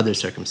under other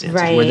circumstances,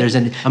 where there's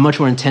a much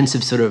more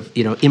intensive sort of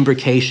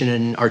imbrication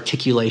and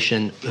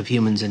articulation of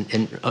humans and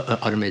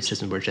automated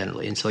systems more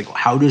generally. And so, like,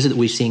 how does it that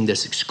we're seeing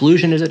this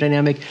exclusion as a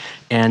dynamic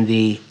and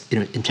the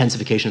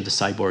intensification of the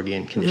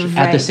cyborgian condition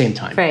at the same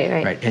time.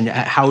 Right. And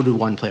how do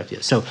one play off the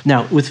other? So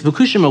now with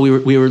Fukushima,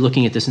 we were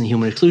looking at this in the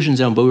human exclusion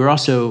zone, but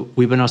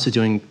we've been also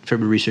doing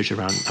further research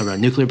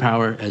around nuclear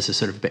power as a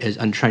sort of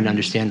trying to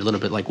understand a little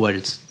bit like what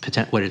its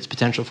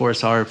potential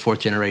forests are, fourth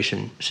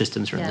generation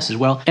systems around this as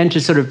well, and to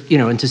sort of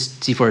and to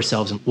see for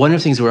ourselves. And one of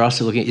the things we're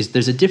also looking at is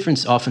there's a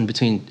difference often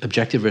between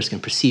objective risk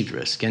and perceived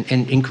risk, and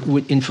in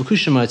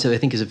Fukushima, I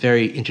think is a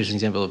very interesting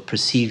example of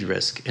perceived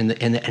risk,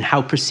 and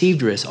how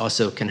perceived risk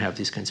also can have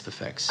these kinds of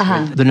effects.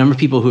 Right? The number of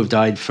people who have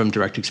died from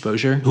direct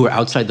exposure who are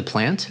outside the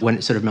plant when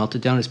it sort of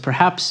melted down is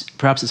perhaps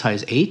as high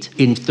as 8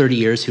 in 30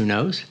 years. Who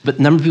knows? But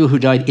the number of people who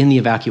died in the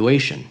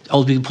evacuation,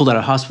 all the people pulled out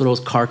of hospitals,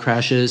 car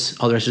crashes,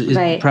 all the rest is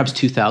perhaps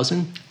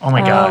 2,000. Oh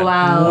my God!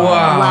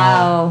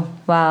 Wow!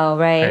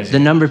 Right. Crazy. The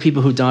number of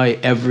people who die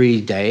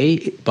every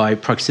day by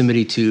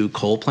proximity to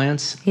coal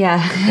plants.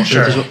 Yeah.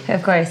 Sure.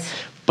 Of course.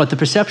 But the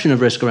perception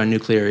of risk around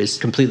nuclear is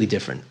completely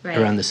different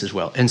around this as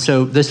well. And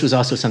so this was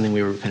also something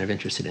we were kind of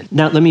interested in.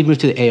 Now, let me move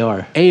to the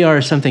AR. AR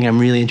is something I'm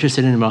really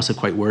interested in and I'm also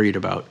quite worried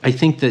about. I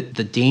think that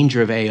the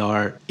danger of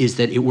AR is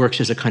that it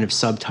works as a kind of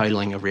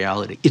subtitling of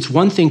reality. It's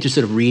one thing to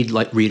sort of read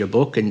a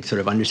book and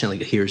sort of understand,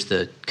 like, here's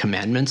the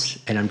commandments,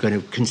 and I'm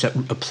going to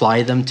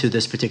apply them to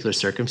this particular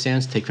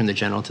circumstance, take from the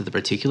general to the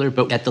particular.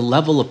 But at the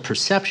level of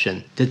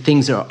perception, that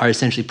things are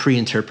essentially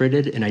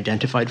pre-interpreted and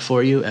identified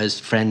for you as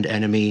friend,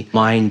 enemy,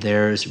 mine,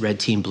 theirs, red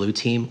team, blue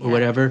team, or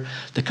whatever,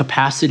 the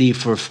capacity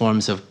for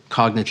forms of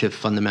cognitive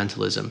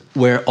fundamentalism,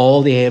 where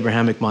all the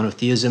Abrahamic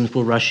monotheisms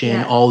will rush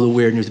in, all the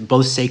weird news,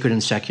 both sacred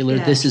and secular.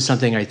 This is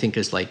something I think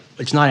is like,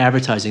 it's not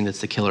advertising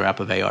that's the killer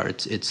app of AR,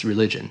 it's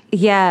religion.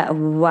 Yeah,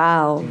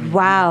 wow,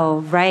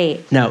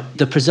 right. Now,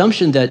 the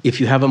presumption that if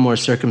you have a more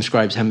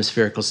circumscribed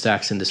hemispherical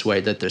stacks in this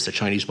way, that there's a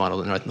Chinese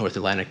model, a North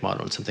Atlantic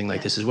model, and something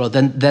like this as well,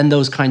 then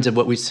those kinds of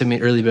what we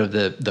said earlier about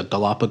the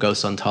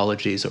Galapagos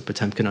ontologies or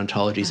Potemkin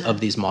ontologies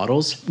of these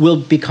models will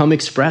become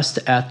expressed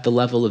at the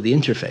level of the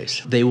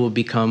interface. They will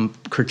become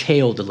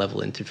curtailed the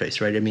level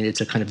interface, right? I mean, it's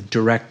a kind of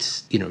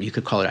direct, you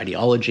could call it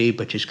ideology,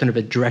 but just kind of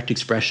a direct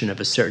expression of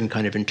a certain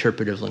kind of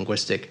interpretive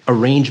linguistic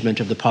arrangement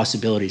of the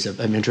possibilities of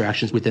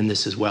interactions within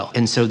this as well.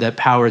 And so that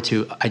power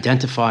to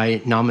identify,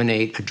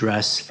 nominate,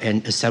 address,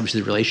 and establish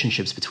the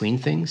relationships between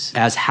things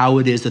as how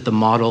it is that the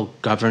model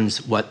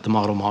governs what the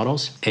model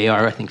models.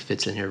 AR, I think,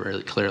 fits in here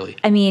really clearly.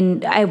 I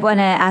mean, I want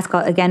to ask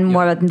again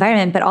more about the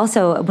environment, but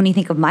also when you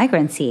think of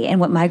migrancy and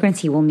what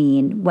migrancy will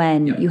mean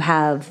when you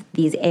have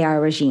these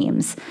AR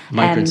regimes.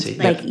 Migrancy.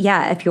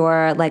 If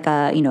you're like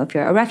if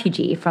you're a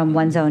refugee from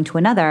one zone to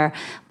another,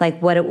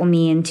 like what it will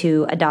mean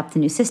to adopt a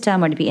new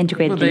system or to be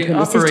integrated into a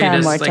new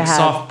system, or to have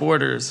soft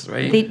borders,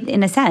 right?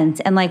 In a sense,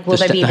 and like will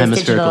there be this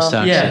digital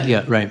stacks.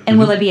 Yeah, right. And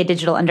will there be a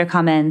digital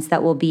undercommons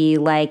that will be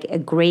like a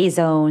gray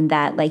zone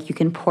that like you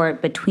can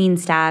port between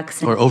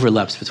stacks or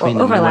overlaps between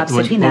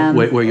them?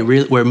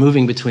 Where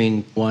moving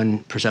between one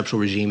perceptual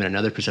regime and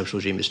another perceptual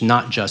regime is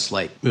not just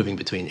like moving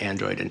between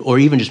Android or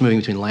even just moving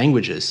between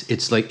languages.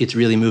 It's like it's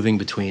really moving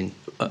between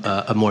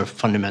a more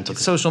fundamental.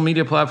 Social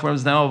media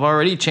platforms now have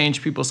already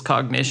changed people's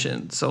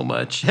cognition so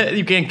much.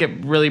 You can't get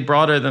really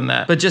broader than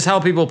that. But just how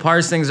people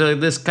parse things are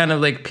this kind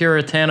of like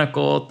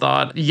puritanical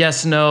thought,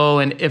 yes, no,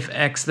 and if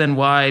X, then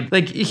Y.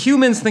 Like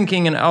humans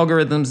thinking in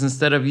algorithms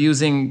instead of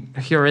using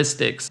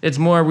heuristics. It's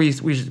more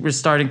we're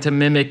starting to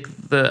mimic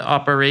the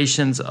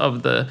operations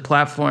of the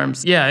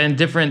platforms. Yeah, in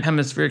different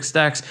hemispheric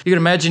stacks. You can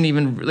imagine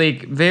even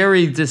like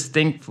very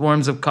distinct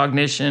forms of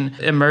cognition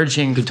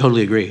emerging. I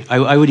totally agree.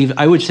 I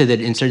would say that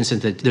in certain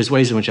sense that there's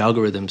ways in which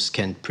algorithms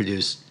can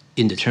produce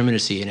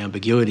indeterminacy and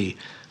ambiguity.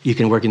 You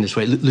can work in this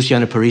way.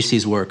 Luciano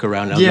Parisi's work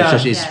around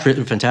algorithms is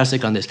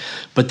fantastic on this.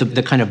 But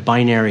the kind of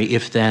binary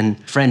if-then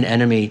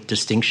friend-enemy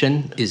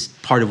distinction is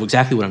part of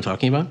exactly what I'm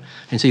talking about.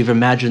 And so you've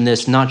imagined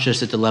this not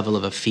just at the level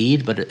of a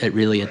feed, but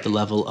really at the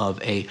level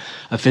of a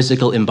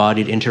physical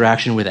embodied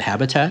interaction with a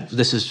habitat.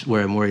 This is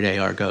where I'm worried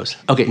AR goes.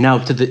 Okay, now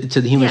to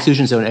the human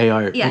exclusion zone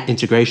AR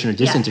integration or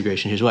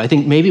disintegration here as well. I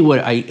think maybe what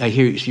I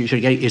hear you should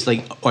get is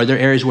like, are there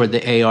areas where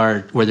the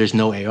AR, where there's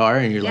no AR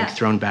and you're like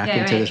thrown back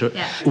into this?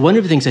 Yeah. One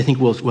of the things I think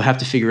we'll have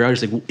to figure out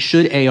is like,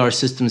 should AR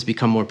systems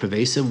become more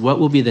pervasive, what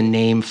will be the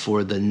name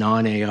for the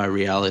non-AR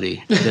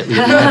reality? What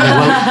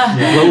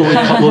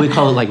will we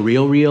call it, like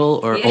real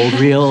or old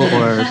real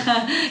or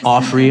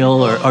off real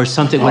or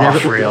something,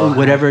 whatever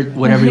you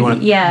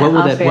want to. What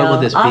will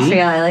this be? Off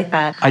real, I like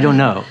that. I don't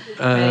know.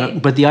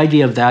 But the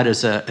idea of that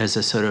as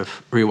a sort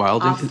of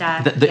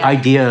rewilding, the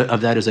idea of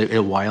that as a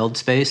wild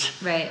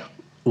space. Right.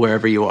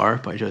 Wherever you are,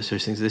 by just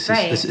those things, this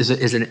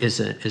is an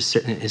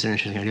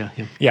interesting idea.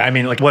 Yeah, I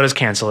mean, like, what does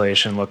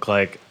cancellation look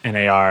like in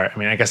AR. I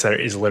mean, I guess there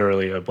is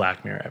literally a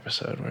Black Mirror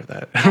episode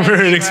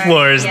where it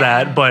explores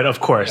that. But of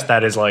course,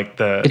 that is like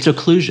it's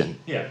occlusion.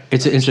 Yeah.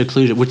 It's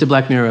occlusion, which the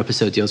Black Mirror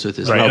episode deals with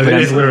as right. well. But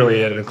it's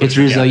literally an occlusion. It's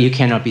really though you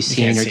cannot be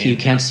seen, or you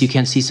can't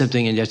see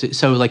something, and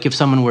so like if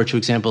someone were to,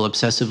 example,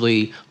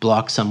 obsessively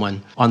block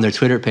someone on their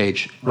Twitter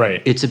page,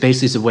 right? It's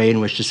basically a way in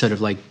which to sort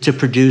of like to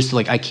produce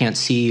like I can't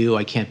see you,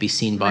 I can't be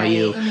seen by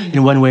you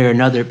in one way or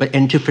another,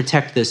 and to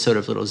protect this sort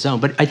of little zone.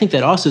 But I think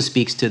that also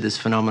speaks to this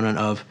phenomenon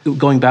of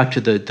going back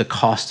to the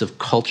cost of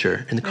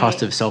culture and the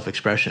cost of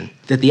self-expression.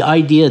 That the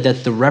idea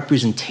that the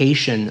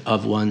representation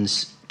of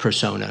one's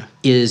persona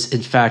is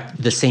in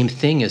fact the same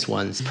thing as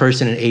one's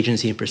person and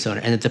agency and persona,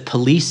 and that the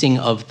policing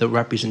of the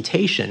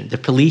representation, the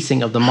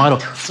policing of the model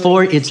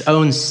for its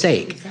own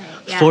sake,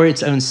 for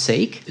its own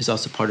sake, is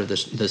also part of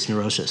this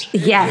neurosis.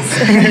 Yes.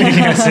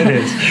 Yes, it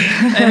is.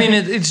 I mean,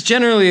 it's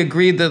generally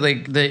agreed that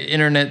like the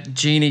internet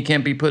genie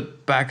can't be put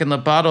back in the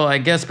bottle, I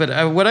guess.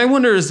 But what I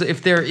wonder is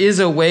if there is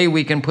a way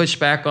we can push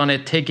back on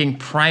it taking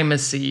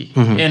primacy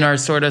in our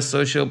sort of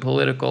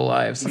socio-political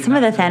lives. Some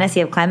of the fantasy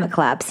of climate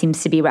collapse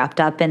seems to be wrapped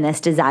up in this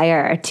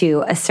desire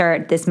to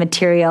assert this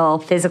material,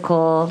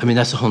 physical. I mean,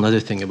 that's a whole other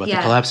thing about the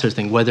collapse sort of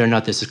thing. Whether or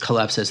not this is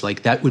collapse as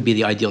like that would be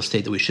the ideal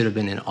state that we should have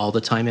been in all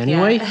the time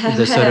anyway.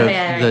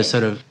 The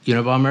sort of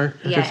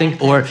Unabomber sort of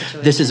thing, or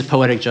this is a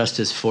poetic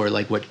justice for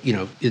like what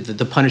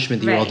the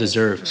punishment that you all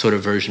deserve sort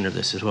of version of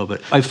this as well.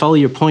 But I follow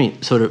your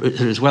point sort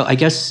of as well. I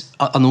guess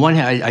on the one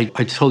hand,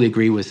 I totally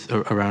agree with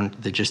around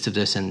the gist of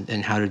this and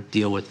how to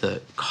deal with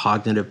the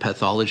cognitive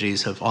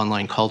pathologies of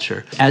online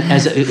culture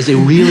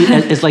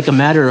as like a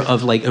matter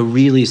of like a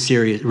really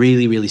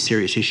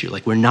serious issue.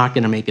 Like we're not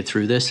going to make it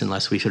through this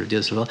unless we sort of do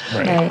this as well.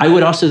 Right. I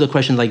would also the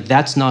question like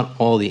that's not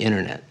all the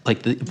internet.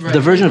 Like the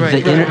version of the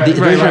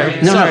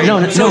internet. No,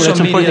 that's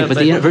an important thing. But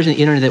the version of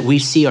the internet that we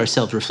see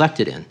ourselves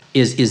reflected in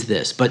is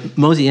this. But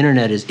most of the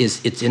internet is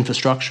it's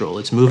infrastructural.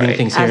 It's moving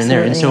things here and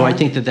there. And so I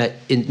think that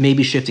it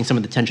maybe shifting some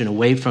of the tension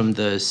away from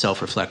the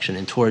self-reflection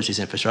and towards these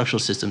infrastructural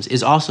systems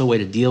is also a way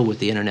to deal with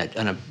the internet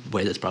in a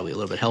way that's probably a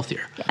little bit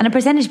healthier. On a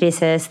percentage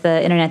basis,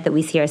 the internet that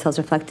we see ourselves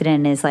reflected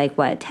in is like,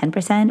 what,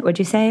 10%, would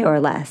you say, or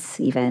less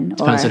even?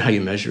 Depends on how you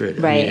measure it.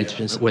 Right. I mean, it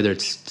depends whether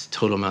it's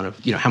total amount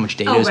of, how much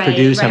data is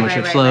produced, how much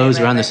it flows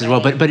around this as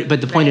well. But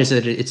the point is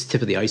that it's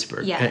tip of the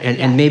iceberg. Yeah.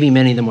 And maybe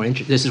many of the more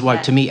interesting, this is why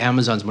to me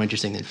Amazon's more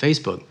interesting than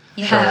Facebook.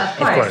 Yeah,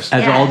 of course.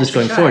 As all this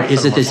going forward,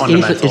 is that the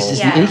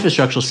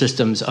infrastructural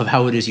systems of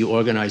how it is you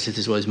organize it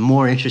as well is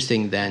more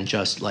interesting than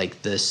just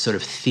like this sort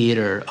of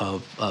theater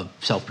of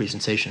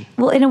self-presentation.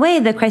 Well, in a way,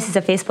 the crisis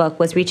of Facebook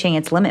was reaching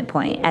its limit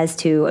point as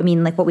to,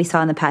 like what we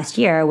saw in the past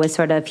year was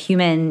sort of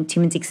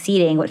humans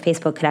exceeding what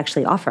Facebook could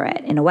actually offer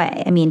it in a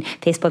way. I mean,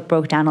 Facebook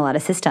broke down a lot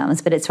of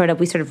systems, but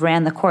we sort of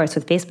ran the course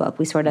with Facebook.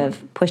 We sort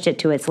of pushed it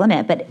to its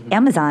limit. But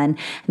Amazon,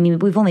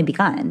 we've only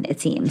begun,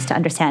 it seems, to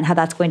understand how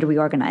that's going to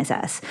reorganize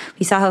us.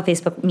 We saw how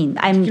Facebook,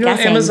 I'm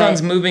guessing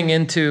Amazon's moving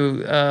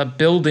into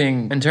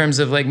building in terms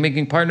of like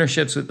making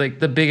partnerships with like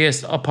the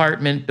biggest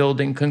apartment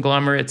building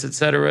conglomerates, et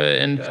cetera.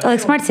 And like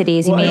smart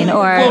cities, you mean?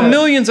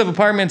 Millions of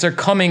apartments are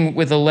coming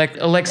with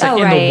Alexa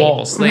in the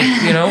walls, like,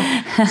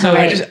 So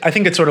I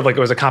think it's sort of like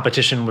it was a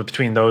competition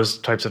between those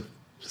types of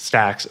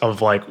stacks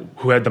of like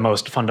who had the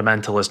most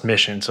fundamentalist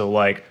mission. So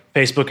like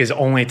Facebook is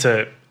only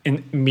to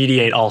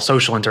mediate all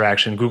social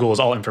interaction. Google is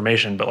all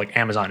information, but like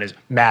Amazon is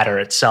matter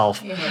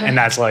itself, and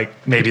that's like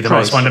maybe the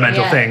most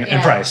fundamental thing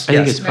in price. I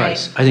think it's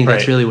price. I think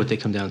that's really what they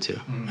come down to.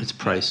 It's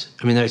price.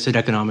 There's an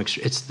economics.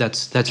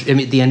 That's. At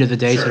the end of the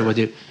day, sort of what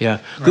you.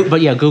 Yeah. Right.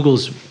 But yeah,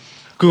 Google's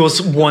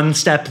one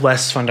step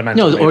less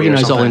fundamental. No,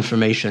 organize all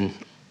information.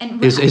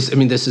 This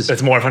is.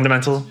 It's more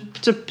fundamental.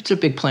 It's a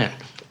big plan.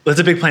 That's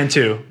a big plan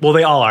too. Well,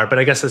 they all are, but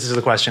I guess this is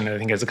the question. I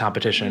think it's a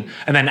competition,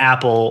 and then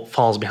Apple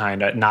falls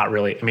behind it. Not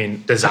really.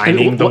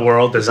 Designing the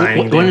world,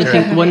 designing. One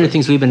of the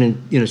things we've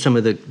been in, some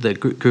of the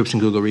groups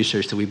in Google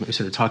Research that we've been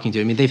sort of talking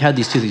to. They've had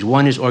these two things.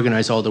 One is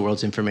organize all the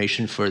world's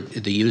information for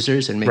the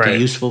users and make it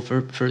useful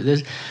for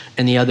this,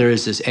 and the other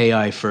is this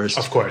AI first.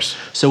 Of course.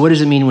 So what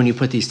does it mean when you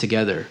put these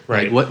together?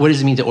 Right. What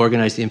does it mean to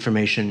organize the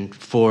information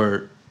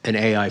for an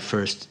AI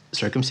first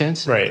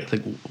circumstance? Right.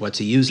 Like what's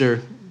a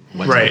user?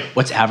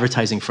 What's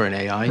advertising for an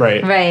AI?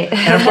 Right.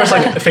 And of course,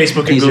 like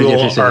Facebook and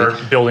Google are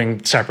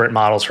building separate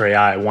models for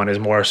AI. One is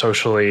more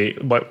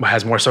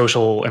has more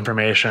social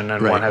information,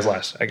 and one has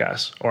less, I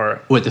guess.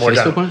 Or what, the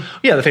Facebook one?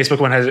 Yeah, the Facebook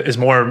one is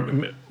more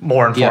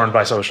informed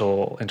by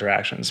social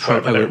interactions.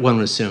 One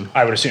would assume.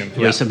 I would assume.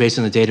 Yeah. So based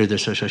on the data, they're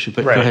social issues.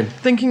 But go ahead.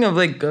 Thinking of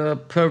like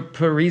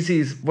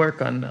Parisi's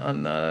work on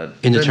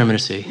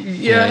indeterminacy.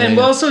 And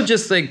also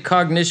just like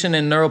cognition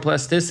and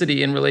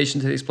neuroplasticity in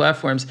relation to these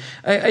platforms.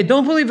 I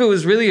don't believe it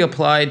was really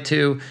applied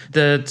to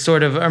the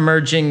sort of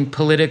emerging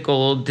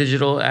political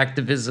digital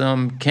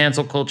activism,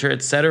 cancel culture,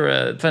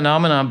 etc.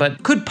 phenomenon,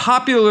 but could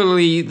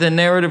popularly the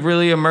narrative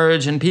really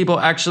emerge and people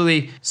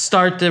actually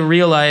start to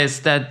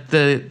realize that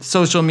the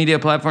social media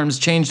platforms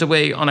change the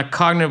way on a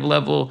cognitive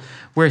level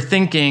we're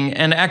thinking?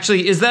 And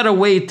actually, is that a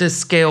way to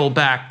scale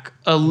back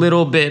a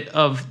little bit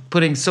of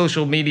putting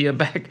social media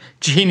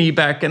genie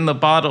back in the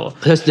bottle.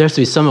 There has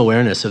to be some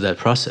awareness of that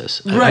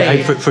process.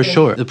 Right. For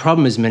sure. The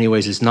problem is, in many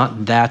ways, is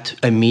not that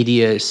a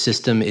media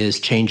system is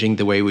changing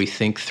the way we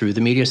think through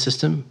the media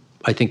system.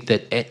 I think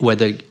that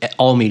whether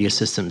all media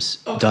systems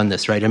done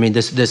this, right? I mean,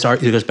 this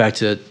it goes back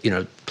to,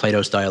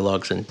 Plato's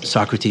dialogues and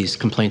Socrates'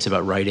 complaints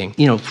about writing.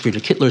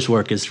 Friedrich Hitler's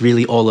work is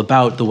really all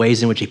about the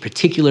ways in which a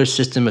particular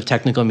system of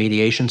technical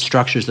mediation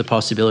structures the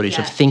possibilities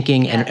of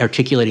thinking and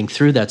articulating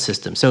through that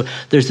system. So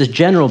there's this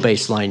general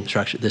baseline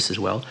structure, this as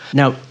well.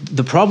 Now,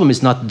 the problem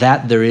is not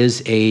that there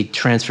is a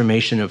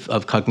transformation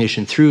of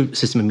cognition through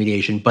system of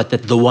mediation, but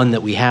that the one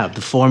that we have,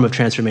 the form of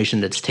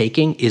transformation that's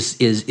taking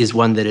is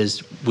one that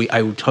is,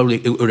 I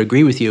would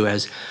agree with you,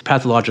 as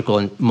pathological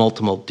in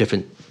multiple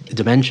different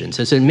dimensions.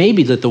 And so it may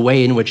be that the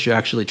way in which you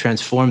actually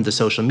transform the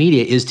social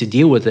media is to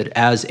deal with it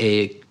as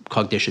a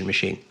cognition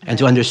machine, and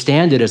to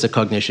understand it as a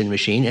cognition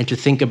machine, and to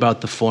think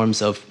about the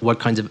forms of what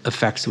kinds of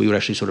effects we would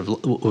actually sort of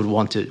would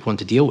want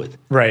to deal with.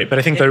 Right, but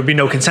I think there would be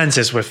no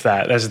consensus with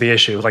that as the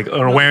issue. Like,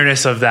 an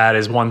awareness of that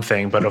is one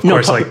thing, but of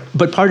course,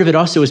 but part of it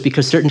also is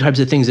because certain types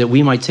of things that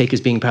we might take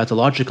as being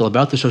pathological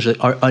about the social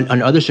are,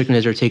 on other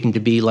circumstances, are taken to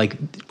be like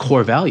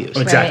core values.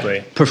 Exactly.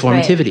 Right.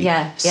 Performativity,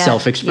 Right.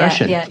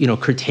 self-expression,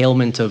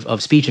 curtailment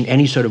of speech in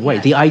any sort of way.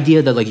 The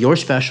idea that you're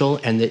special,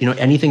 and that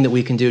anything that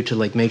we can do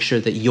to make sure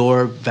that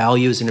your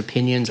values and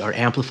opinions are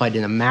amplified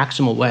in a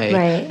maximal way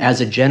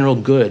as a general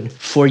good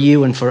for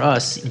you and for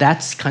us,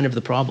 that's kind of the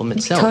problem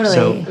itself.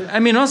 Totally. So, I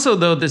mean, also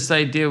though, this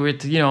idea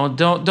with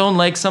don't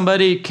like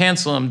somebody,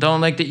 cancel them.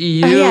 Don't like the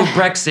EU,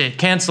 Brexit,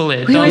 cancel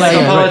it. Don't like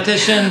a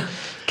politician,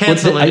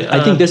 cancel it.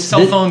 I think this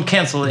cell phone,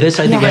 cancel it. This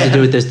I think has to do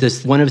with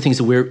this. One of the things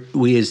that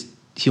we as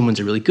humans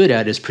are really good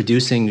at is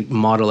producing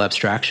model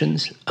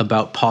abstractions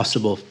about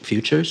possible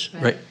futures,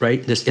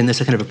 right? This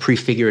kind of a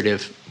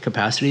prefigurative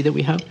capacity that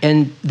we have.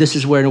 And this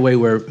is where, in a way,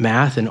 where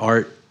math and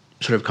art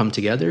sort of come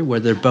together,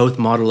 where they're both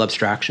model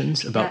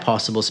abstractions about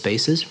possible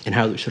spaces and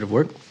how they sort of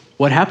work.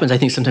 What happens, I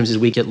think, sometimes is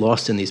we get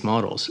lost in these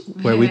models,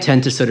 where we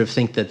tend to sort of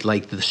think that the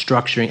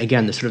structuring,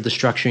 again, the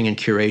structuring and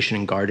curation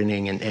and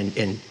gardening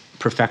and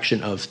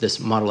perfection of this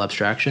model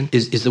abstraction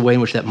is the way in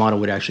which that model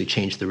would actually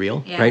change the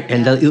real, right?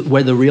 And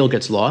where the real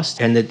gets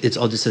lost, and that it's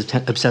all just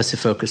an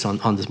obsessive focus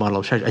on this model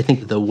abstraction. I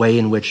think the way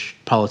in which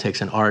politics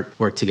and art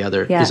work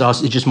together is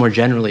also just more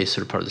generally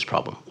sort of part of this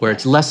problem, where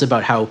it's less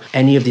about how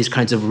any of these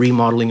kinds of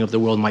remodeling of the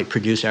world might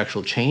produce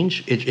actual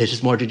change. It's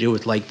just more to do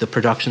with the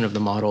production of the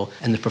model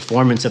and the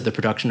performance of the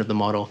production of the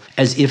model,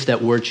 as if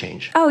that were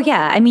change. Oh,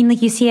 yeah. I mean,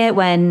 you see it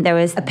when there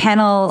was a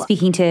panel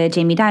speaking to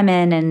Jamie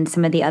Dimon and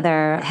some of the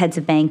other heads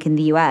of bank in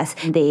the U.S.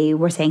 They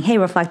were saying, hey,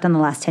 reflect on the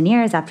last 10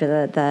 years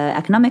after the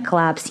economic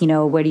collapse.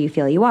 Where do you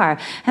feel you are?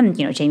 And,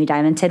 Jamie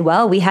Dimon said,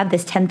 well, we have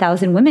this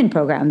 10,000 women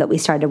program that we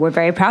started. We're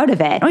very proud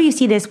of it. Or you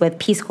see this with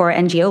Peace Corps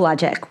NGO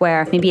logic,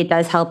 where maybe it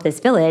does help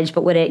this village,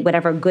 but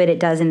whatever good it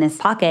does in this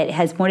pocket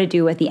has more to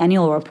do with the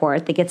annual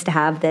report that gets to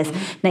have this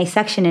nice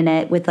section in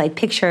it with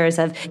pictures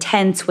of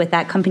tents with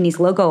that company's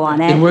logo on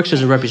it. It works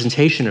as a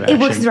representation of action.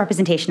 It works as a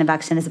representation of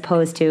action as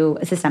opposed to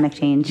a systemic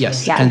change.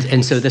 Yes. Yeah.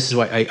 And so this is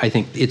why I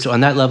think it's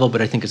on that level,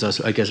 but I think it's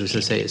also, I guess I was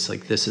going to say, it's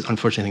this is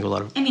unfortunately, I think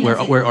a lot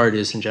of where art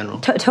is in general.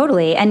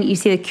 Totally. And you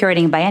see the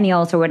curating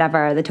biennials or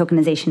whatever, the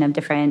tokenization of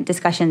different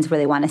discussions where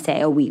they want to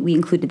say, oh, we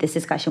included this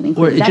discussion, we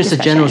included that discussion. Or just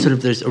a general sort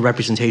of, there's a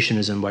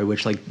representationism by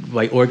which,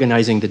 by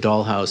organizing the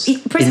dollhouse.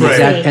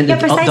 Precisely. And the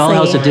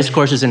dollhouse of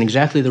discourses in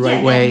exactly the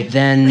right way,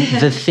 then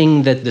the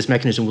thing that this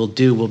mechanism will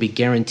do will be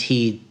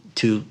guaranteed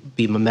to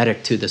be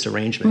mimetic to this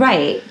arrangement.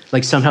 Right.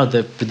 Somehow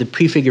the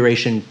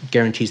prefiguration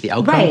guarantees the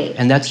outcome,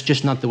 and that's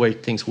just not the way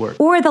things work.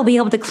 Or they'll be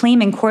able to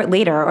claim in court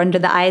later, or under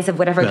the eyes of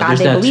whatever God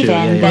they believe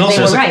in, that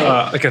they were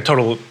right. A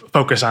total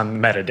focus on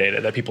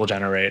metadata that people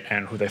generate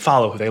and who they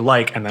follow, who they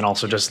like, and then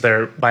also just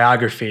their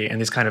biography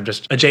and these kind of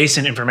just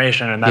adjacent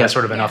information, and that is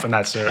sort of enough, and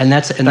that's how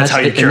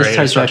you curate. And this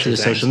ties back to the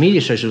social media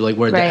structure,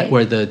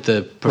 where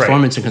the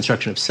performance and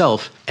construction of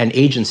self and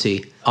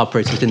agency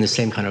operates within the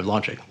same kind of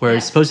logic.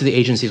 Whereas supposed to the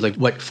agency,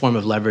 what form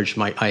of leverage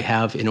might I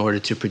have in order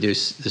to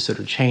produce this sort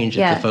of change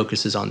if the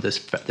focus is on this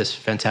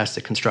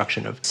fantastic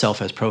construction of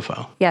self as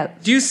profile. Yeah.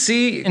 Do you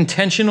see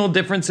intentional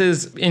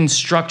differences in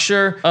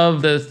structure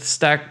of the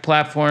stack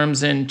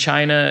platforms in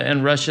China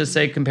and Russia,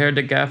 say, compared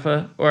to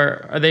GAFA?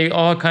 Or are they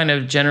all kind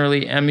of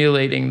generally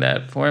emulating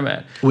that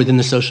format? Within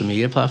the social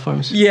media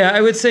platforms? Yeah, I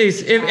would say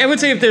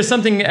if there's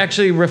something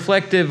actually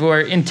reflective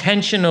or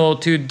intentional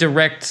to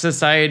direct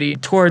society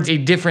towards a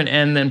different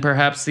end than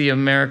perhaps the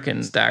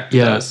American stack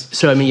does.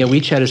 So,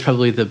 WeChat is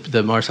probably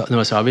the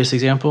most obvious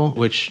example,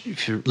 which,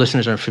 if your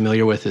listeners aren't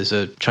familiar with, is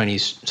a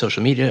Chinese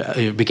social media.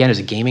 It began as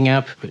a gaming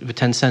app with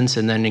Tencent,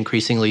 and then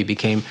increasingly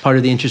became part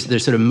of the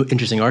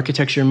interesting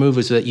architecture move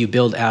was that you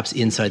build apps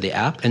inside the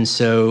app. And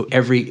so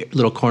every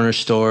little corner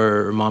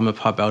store or mom and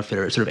pop outfit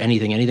or sort of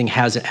anything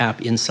has an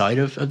app inside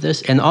of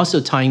this, and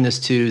also tying this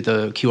to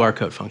the QR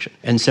code function.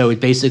 And so it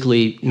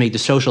basically made the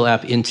social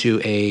app into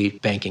a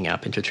banking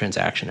app, into a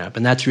transaction app.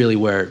 And that's really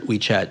where WeChat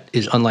WeChat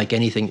is unlike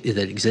anything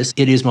that exists.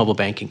 It is mobile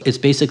banking. It's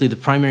basically the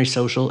primary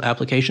social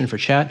application for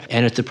chat,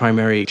 and it's the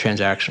primary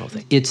transactional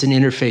thing. It's an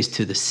interface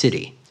to the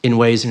city in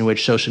ways in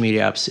which social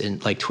media apps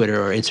like Twitter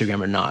or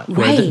Instagram are not.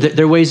 Right.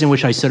 There are ways in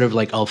which I sort of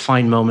I'll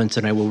find moments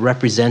and I will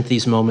represent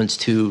these moments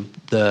to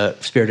the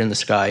spirit in the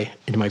sky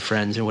and to my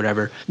friends and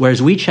whatever.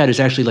 Whereas WeChat is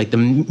actually the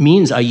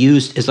means I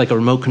use is like a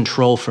remote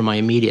control for my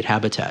immediate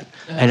habitat.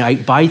 And I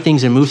buy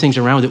things and move things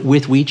around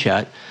with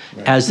WeChat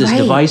as this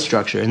device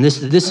structure. And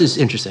this is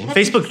interesting.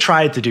 Facebook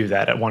tried to do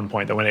that at one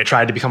point, though, when it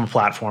tried to become a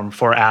platform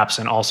for apps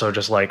and also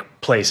just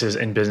places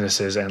and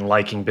businesses and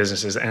liking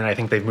businesses. And I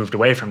think they've moved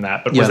away from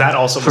that. But was that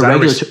also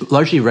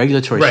largely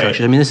regulatory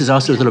structure? I mean, this is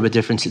also a little bit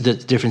different. The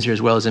difference here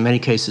as well is in many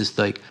cases,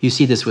 you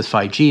see this with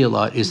 5G a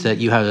lot, is that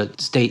you have a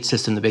state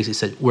system that basically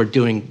said, we're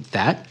doing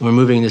that, we're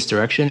moving in this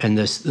direction, and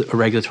a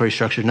regulatory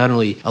structure not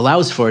only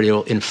allows for it,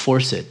 it'll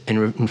enforce it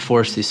and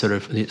enforce these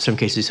in some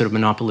cases, these sort of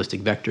monopolistic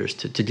vectors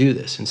to do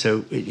this. And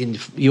so in the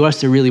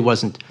US, there really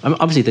wasn't,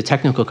 obviously the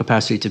technical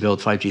capacity to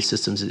build 5G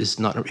systems is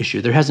not an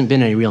issue. There hasn't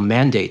been any real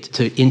mandate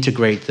to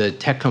integrate the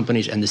tech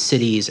companies and the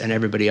cities and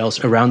everybody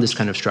else around this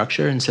kind of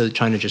structure. And so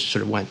China just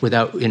sort of went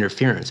without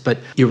interference. But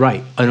you're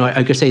right. And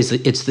I could say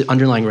it's the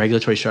underlying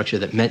regulatory structure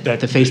that meant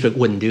that Facebook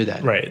wouldn't do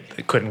that. Right.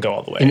 It couldn't go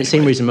all the way. In the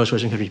same reason most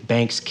Western countries,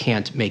 banks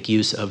can't make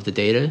use of the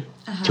data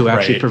to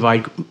actually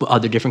provide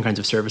other different kinds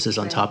of services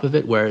on top of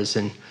it, whereas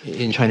in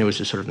China it was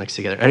just sort of mixed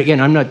together. And again,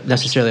 I'm not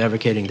necessarily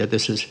advocating that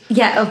this is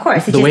of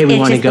course the way we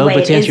want to go,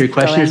 but to answer your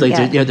question,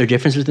 there are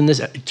differences within this?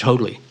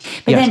 Totally.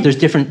 But yes, there's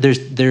different,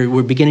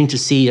 we're beginning to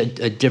see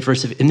a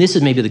diversity, and this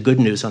is maybe the good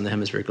news on the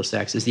hemispherical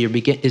stacks, is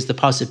the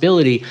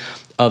possibility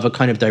of a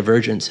kind of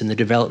divergence in the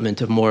development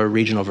of more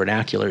regional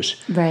vernaculars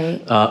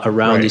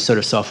around these sort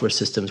of software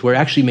systems, where it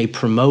actually may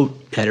promote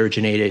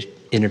heterogeneity,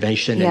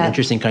 innovation and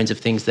interesting kinds of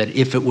things that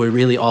if it were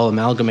really all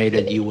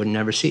amalgamated, you would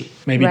never see.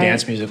 Maybe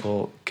dance music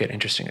will get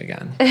interesting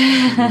again.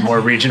 more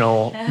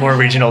regional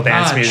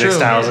dance music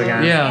styles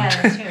again.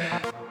 Yeah.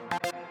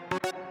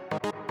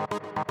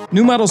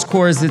 New Models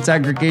Core is its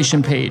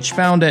aggregation page,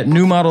 found at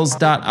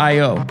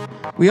newmodels.io.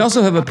 We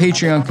also have a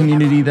Patreon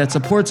community that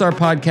supports our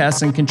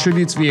podcast and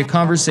contributes via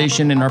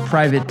conversation in our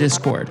private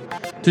Discord.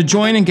 To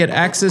join and get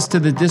access to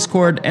the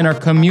Discord and our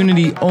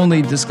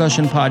community-only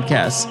discussion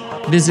podcasts,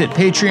 visit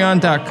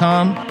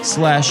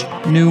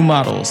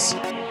patreon.com/newmodels.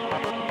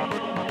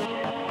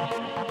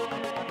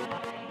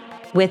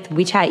 With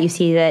WeChat, you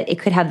see that it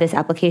could have this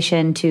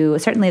application to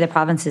certainly the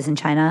provinces in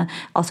China,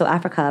 also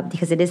Africa,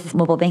 because it is this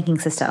mobile banking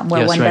system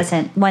where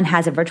one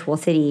has a virtual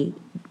city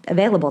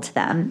available to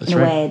them in a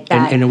way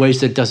that... in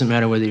ways that doesn't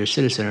matter whether you're a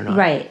citizen or not.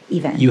 Right,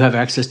 even. You have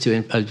access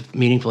to a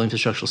meaningful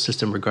infrastructural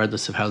system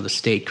regardless of how the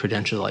state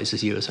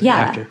credentializes you as an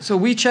actor. So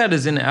WeChat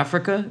is in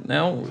Africa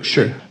now?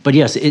 Sure. But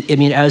yes,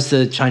 as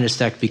the China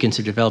stack begins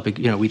to develop,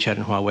 WeChat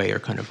and Huawei are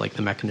kind of like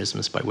the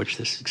mechanisms by which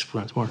this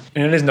explodes more.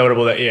 And it is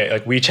notable that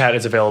WeChat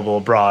is available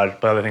abroad,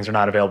 but other things are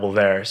not available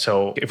there.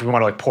 So if we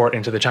want to port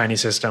into the Chinese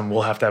system,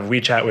 we'll have to have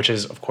WeChat, which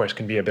is, of course,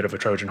 can be a bit of a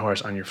Trojan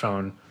horse on your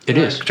phone. It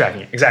is.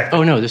 Tracking it. Exactly.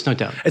 Oh, no, there's no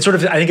doubt. It's sort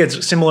of, I think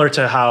it's similar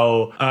to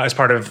how, as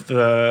part of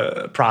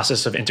the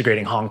process of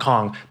integrating Hong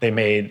Kong, they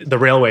made the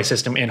railway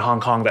system in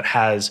Hong Kong that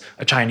has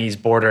a Chinese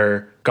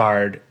border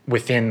guard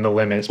within the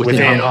limits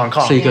within Hong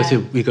Kong. So you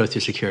go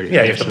through security.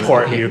 Yeah, you have to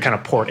port. You kind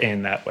of port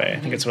in that way. I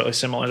think it's really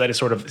similar. That is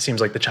sort of seems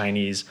like the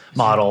Chinese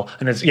model,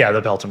 and it's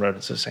the Belt and Road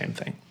is the same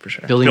thing for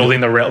sure. Building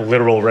the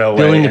literal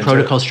railway, building the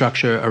protocol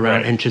structure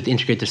around and to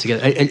integrate this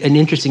together. An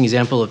interesting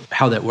example of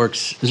how that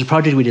works. There's a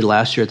project we did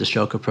last year at the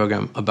Strelka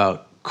program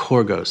about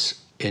Korgos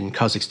in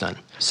Kazakhstan.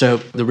 So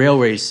the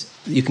railways,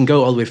 you can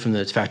go all the way from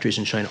the factories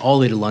in China all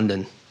the way to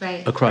London,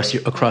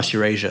 across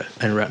Eurasia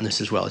and around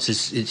this as well.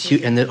 It's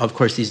huge, and then, of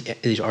course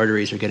these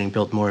arteries are getting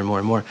built more and more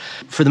and more.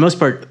 For the most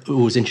part, it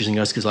was interesting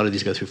to us because a lot of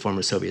these go through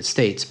former Soviet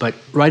states. But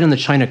right on the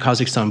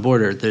China-Kazakhstan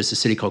border, there's a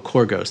city called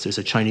Korgos. There's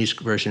a Chinese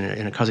version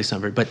and a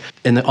Kazakhstan version. But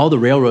all the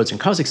railroads in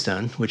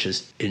Kazakhstan, which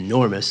is an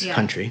enormous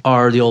country,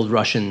 are the old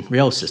Russian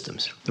rail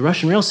systems. The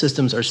Russian rail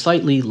systems are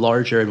slightly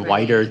larger and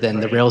wider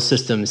than the rail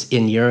systems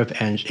in Europe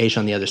and Asia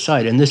on the other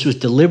side. And this was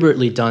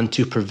deliberately done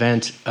to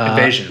prevent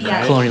invasion,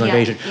 colonial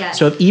invasion. Yeah.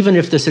 So even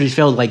if the cities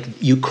failed,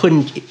 you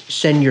couldn't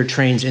send your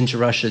trains into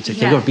Russia to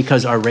take over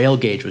because our rail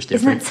gauge was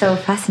different. Isn't that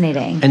so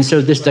fascinating? And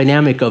so this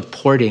dynamic of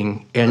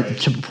porting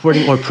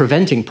or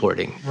preventing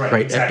porting,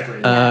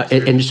 exactly.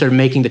 And just sort of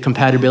making the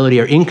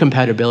compatibility or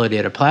incompatibility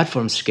at a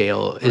platform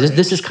scale.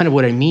 This is kind of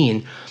what I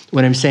mean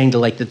when I'm saying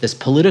that this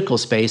political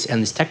space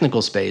and this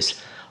technical space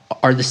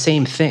are the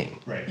same thing,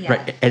 And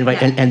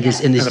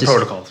the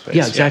protocol space.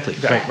 Yeah, exactly.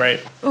 Right.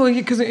 Oh,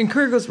 because in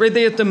Korgos,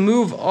 they have to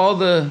move all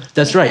the...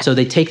 That's right. So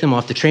they take them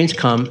off. The trains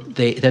come.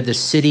 They have the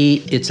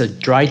city. It's a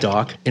dry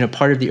dock in a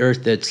part of the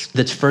earth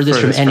that's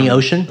furthest from any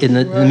ocean in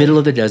the middle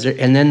of the desert.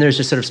 And then there's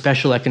a sort of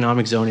special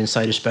economic zone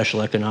inside a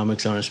special economic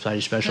zone, inside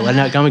a special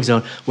economic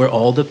zone, where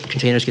all the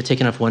containers get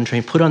taken off one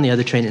train, put on the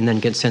other train, and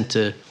then get sent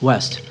to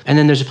west. And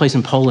then there's a place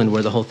in Poland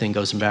where the whole thing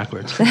goes in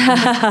backwards. Wow.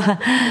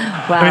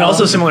 I mean,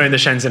 also similar in the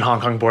Shenzhen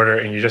Hong Kong border,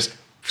 and you just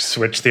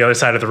switch the other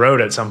side of the road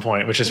at some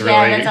point, which is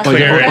really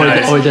clear.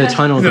 Or the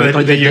tunnel.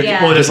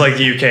 Well, just like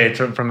the UK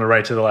from the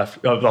right to the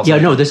left.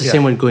 There's the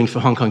same one going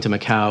from Hong Kong to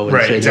Macau. And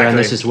right, exactly. And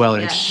this as well.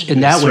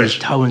 And that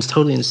one's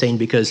totally insane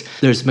because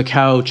there's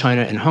Macau,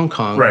 China, and Hong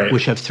Kong,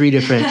 which have three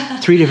different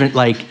three different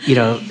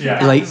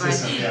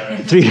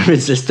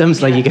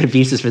systems. Like you get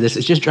visas for this.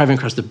 It's just driving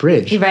across the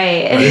bridge.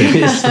 Right.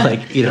 It's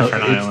like,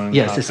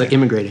 islands, it's like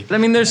immigrating. I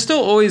mean, there's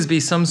still always be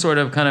some sort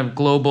of kind of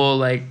global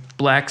like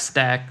black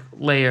stack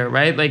layer,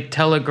 right? Like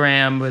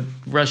Telegram with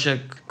Russia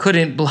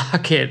couldn't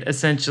block it,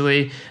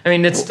 essentially. I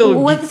mean, it's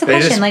still... What's the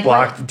question? They just like,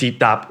 blocked Deep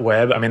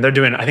Web. I mean,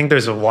 I think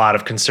there's a lot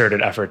of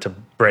concerted effort to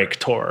break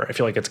Tor. I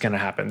feel like it's going to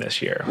happen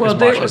this year. Well,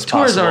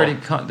 Tor's already...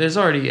 there's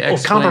already...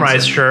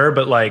 compromise, sure,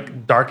 but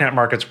like darknet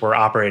markets were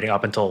operating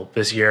up until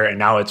this year, and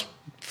now it's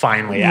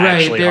finally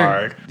actually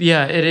hard.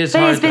 Yeah, it is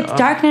hard. But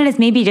darknet is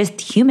maybe just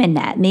human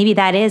net. Maybe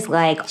that is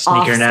like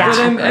Sneaker net.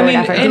 off-stack or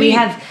whatever. Do we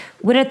have...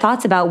 What are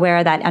thoughts about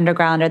where that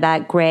underground or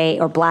that gray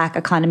or black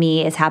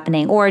economy is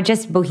happening, or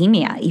just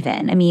Bohemia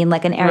even? I mean,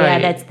 like an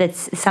area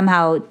that's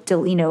somehow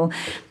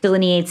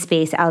delineates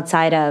space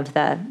outside of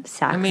the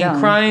SAC zone.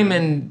 Crime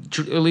and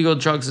illegal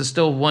drugs is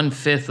still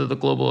 1/5 of the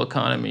global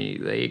economy.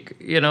 Like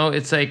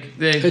it's like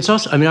it's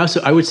also. I mean,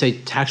 I would say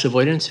tax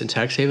avoidance and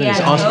tax haven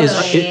that's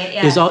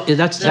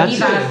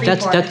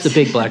the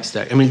big black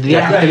stack. I mean, the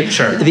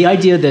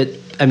idea that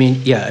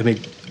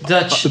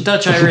Dutch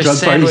Irish drug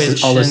sandwich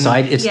parties all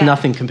aside, it's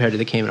nothing compared to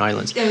the Cayman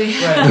Islands.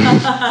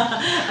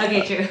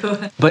 Okay, true.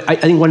 But I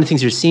think one of the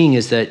things you're seeing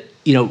is that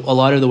a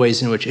lot of the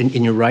ways in which, and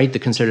you're right, the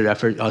concerted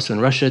effort also in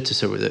Russia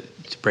to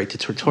break the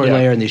Tor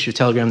layer and the issue of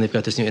Telegram. They've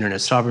got this new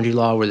internet sovereignty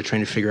law where they're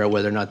trying to figure out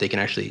whether or not they can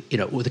actually,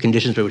 with the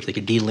conditions by which they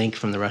could de-link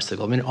from the rest of the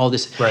globe. I mean, all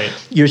this. Right.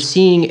 You're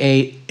seeing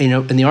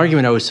and the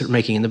argument I was sort of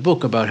making in the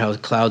book about how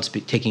clouds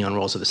taking on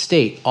roles of the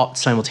state,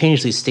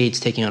 simultaneously states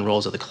taking on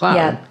roles of the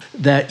cloud.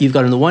 That you've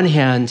got on the one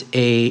hand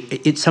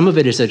some of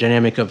it is a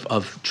dynamic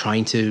of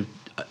trying to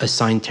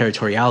assign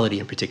territoriality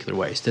in particular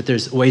ways. That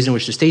there's ways in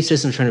which the state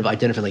system is trying to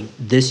identify like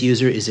this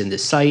user is in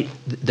this site,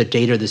 the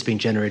data that's being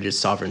generated is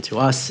sovereign to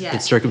us,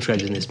 it's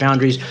circumscribed in its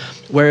boundaries.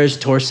 Whereas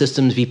Tor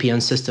systems,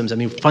 VPN systems, I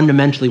mean,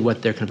 fundamentally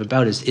what they're kind of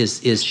about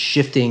is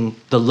shifting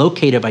the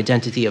locative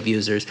identity of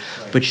users,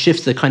 but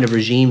shifts the kind of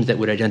regime that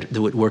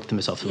would work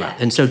themselves around.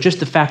 And so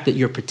just the fact that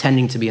you're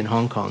pretending to be in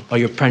Hong Kong, or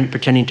you're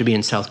pretending to be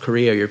in South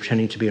Korea, or you're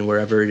pretending to be in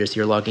wherever it is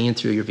you're logging in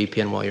through your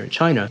VPN while you're in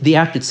China, the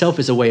act itself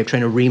is a way of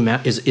trying to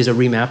remap, is a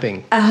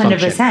remapping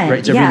 100%. Right?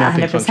 It's a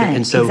remapping 100%. function.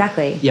 And so,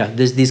 exactly.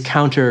 There's these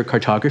counter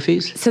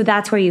cartographies. So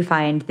that's where you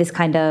find this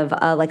kind of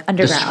like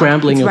underground.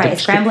 The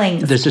scrambling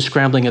There's the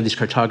scrambling of these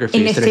cartographies.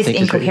 In this case,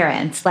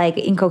 incoherence. Like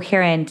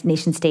incoherent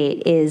nation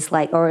state is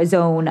like, or a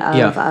zone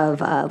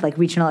of like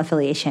regional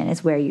affiliation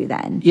is where you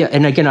then. Yeah,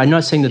 and again, I'm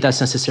not saying that that's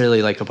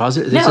necessarily like a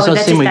positive. No, it's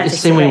the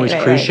same way in which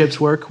cruise ships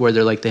work, where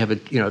they're like they have a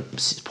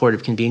port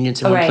of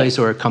convenience in one place,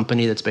 or a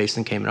company that's based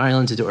in Cayman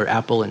Islands, or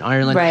Apple in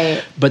Ireland.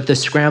 Right. But the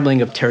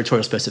scrambling of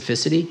territorial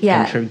specificity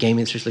and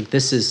gaming, it's just like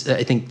this is.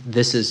 I think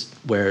this is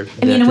where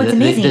what's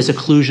amazing, this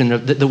occlusion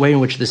of the way in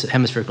which this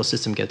hemispherical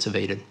system gets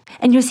evaded.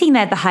 And you're seeing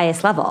that at the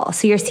highest level.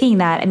 So you're seeing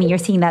that. I mean, you're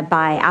seeing that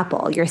by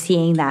Apple. You're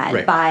seeing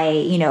that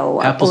by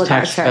Apple's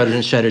tax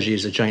avoidance strategy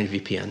is a giant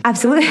VPN.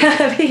 Absolutely,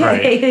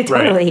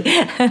 totally.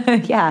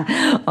 Right.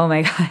 Yeah. Oh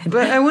my God.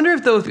 But I wonder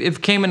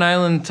if Cayman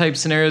Island type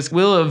scenarios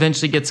will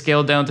eventually get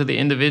scaled down to the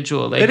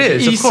individual. Like it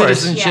is, of course.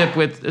 E-citizenship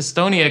with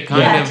Estonia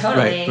kind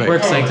of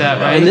works like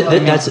that, right?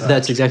 And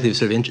that's exactly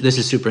sort of this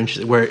is super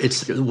interesting. Where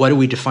it's what are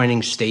we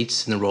defining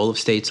states and the role of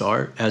states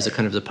are as a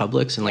kind of the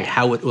publics, and like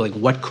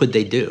what could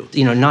they do?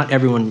 Not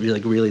everyone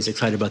really is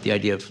excited about the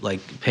idea of like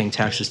paying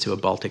taxes to a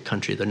Baltic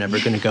country they're never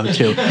going to go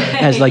to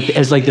as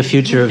the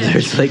future of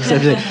theirs.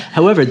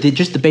 However,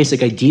 just the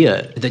basic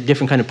idea that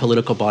different kind of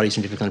political bodies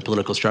and different kind of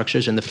political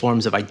structures and the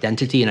forms of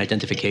identity and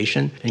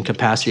identification and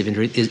capacity of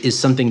injury is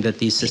something that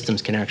these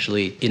systems can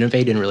actually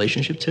innovate in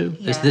relationship to.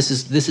 Yeah. This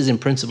is in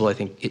principle, I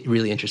think,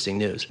 really interesting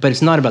news. But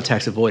it's not about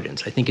tax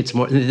avoidance. I think it's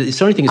more. The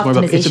Estonia thing is more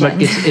about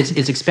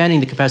it's expanding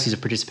the capacities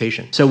of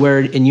participation. So where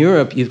in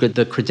Europe you've got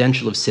the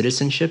credential of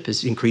citizenship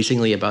is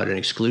increasingly about an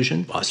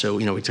exclusion. Also,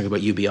 we talk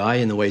about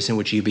UBI and the ways in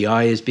which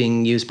UBI is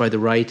being used by the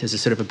right as a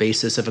sort of a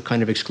basis of a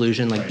kind of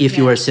exclusion. Like if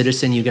you are a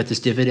citizen, you get this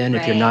dividend.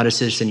 If you're not a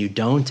citizen, you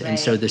don't. And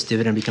so this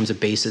dividend becomes a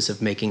basis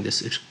of making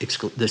this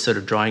sort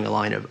of drawing a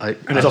line of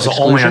and it's also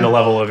exclusion. Only on the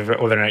level of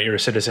whether or not you're a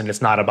citizen.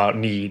 It's not about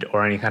need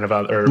or any kind of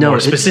more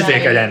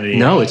specific identity.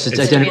 No, it's on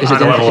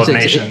the level of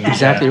nation.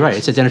 Exactly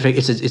right.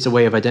 It's a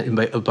way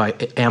of by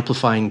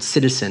amplifying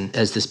citizen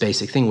as this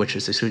basic thing, which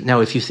is exclusion.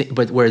 Now, if you think,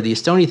 but where the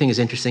Estonia thing is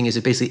interesting is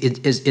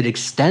it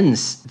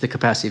extends the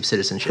capacity of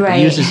citizenship. It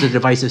uses the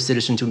device of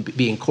citizen to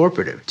be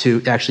incorporative,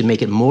 to actually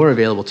make it more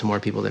available to more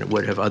people than it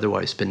would have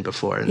otherwise been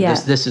before. And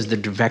this is the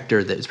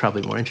vector that is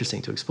probably more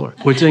interesting to explore.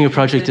 We're doing a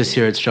project this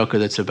year at Strelka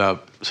that's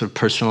about sort of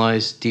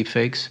personalized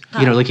deepfakes.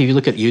 Like if you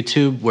look at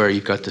YouTube, where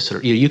you've got this sort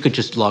of you could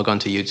just log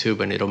onto YouTube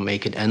and it'll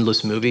make an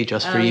endless movie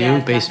just for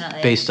you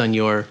based on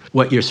your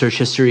search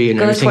history and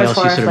everything else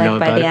you sort of know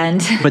about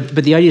it.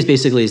 But the idea is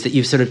basically that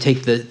you sort of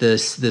take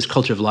this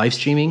culture of live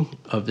streaming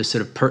of the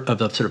sort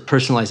of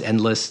personalized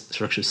endless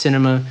structured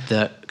cinema,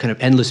 the kind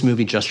of endless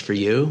movie just for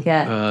you,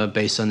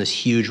 based on this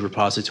huge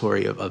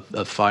repository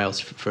of files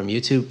from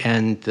YouTube,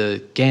 and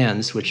the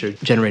GANs, which are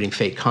generating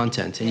fake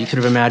content. And you could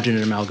have imagined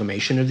an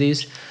amalgamation of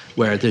these,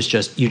 where there's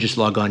just, you just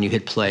log on, you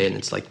hit play, and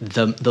it's like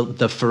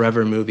the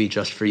forever movie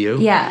just for you.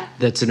 Yeah.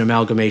 That's an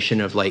amalgamation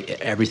of like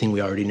everything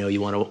we already know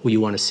you want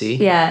to see.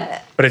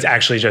 Yeah. But it's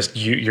actually just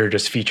you're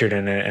just featured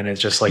in it, and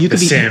it's just like The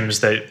Sims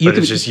that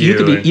it's just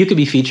you. You could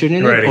be featured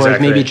in it, right, or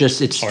exactly. maybe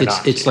just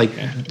it's like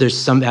there's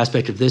some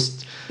aspect of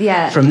this.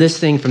 Yeah. From this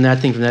thing, from that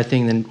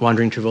thing, then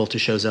Wandering Travolta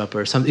shows up,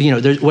 or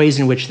something. There's ways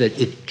in which that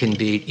it can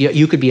be.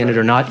 You could be in it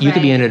or not. You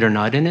could be in it or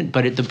not in it.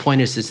 But the point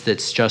is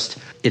that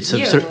it's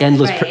a sort of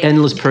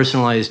endless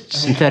personalized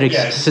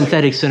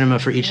synthetic cinema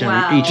for each user.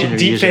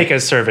 Deepfake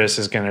as service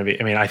is going to be.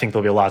 I mean, I think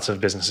there'll be lots of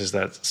businesses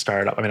that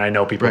start up. I mean, I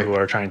know people who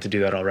are trying to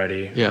do that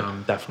already.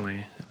 Yeah,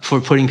 definitely.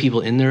 For putting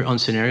people in their own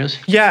scenarios.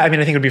 Yeah, I mean,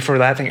 I think it would be for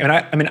that thing.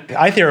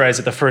 I theorize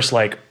that the first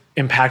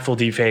impactful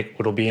deepfake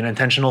will be an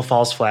intentional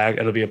false flag.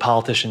 It'll be a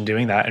politician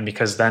doing that, and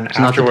because then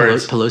so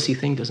afterwards, not the Pelosi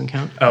thing doesn't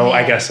count. Oh,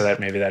 I guess so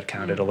that maybe that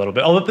counted a little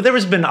bit. Oh, but there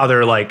has been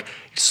other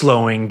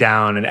slowing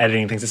down and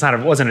editing things. It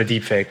wasn't a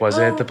deepfake, was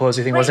it? The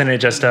Pelosi thing wasn't it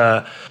just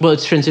a? Well,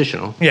 it's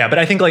transitional. Yeah, but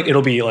I think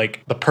it'll be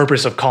the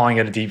purpose of calling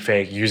it a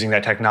deepfake, using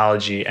that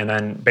technology, and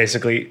then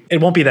basically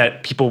it won't be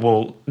that people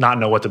will not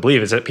know what to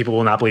believe. It's that people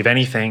will not believe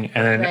anything,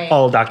 and then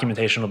all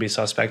documentation will be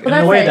suspect. Well,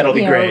 in a way that'll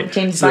be great.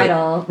 James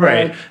Vidal,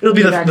 right? It'll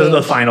be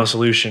the final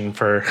solution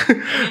for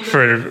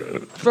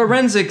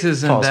forensics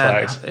isn't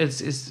that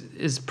flags.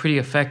 It's pretty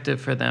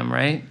effective for them,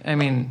 right? I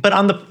mean, but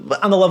on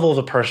the level of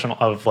the personal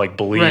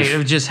belief, right?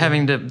 Of just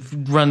having to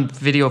run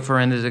video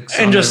forensics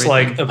and just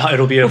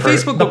it'll be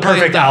the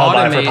perfect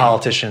alibi for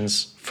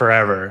politicians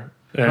forever.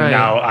 And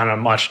now on a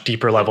much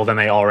deeper level than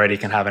they already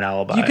can have an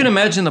alibi. You can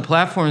imagine the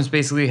platforms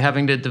basically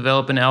having to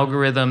develop an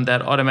algorithm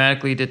that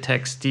automatically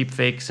detects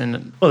deepfakes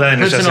and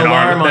puts an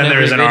alarm on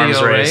every video,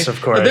 arms race,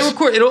 of course.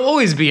 It'll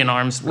always be an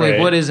arms race.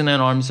 What isn't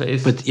an arms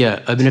race? But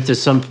yeah, I mean,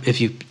 if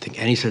you think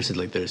any sort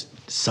of there's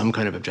some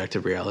kind of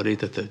objective reality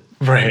that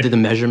the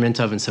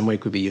measurement of in some way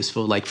could be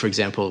useful, like for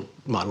example,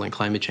 modeling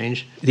climate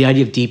change. The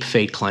idea of deep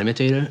fake climate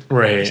data,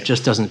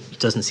 just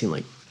doesn't seem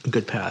like a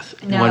good path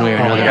in one way or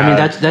another. I mean,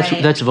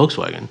 that's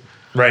Volkswagen.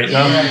 Right,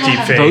 deep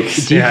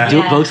fakes.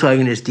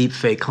 Volkswagen is deep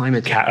fake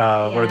climate. What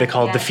are they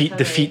called?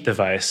 Defeat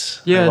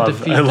device. Yeah,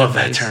 I love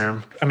that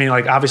term. I mean,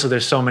 obviously,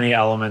 there's so many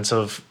elements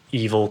of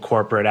evil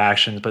corporate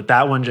actions, but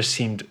that one just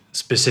seemed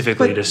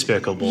specifically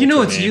despicable.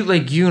 It's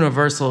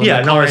universal.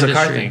 Yeah, in the car it's a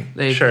car industry.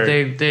 thing. Sure.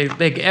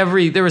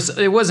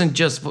 It wasn't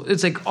just.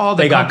 It's all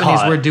the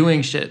companies were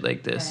doing shit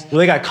like this. Well,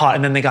 they got caught,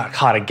 and then they got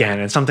caught again,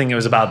 and something that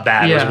was about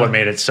that was what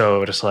made it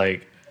so just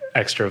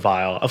extra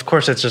vile. Of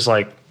course, it's just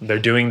they're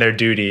doing their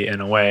duty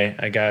in a way,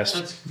 I guess.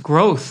 That's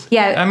growth.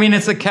 Yeah. I mean,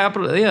 it's the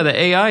capital. Yeah, the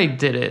AI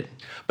did it.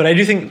 But I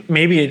do think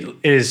maybe it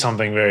is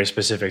something very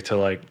specific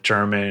to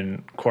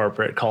German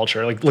corporate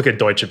culture. Look at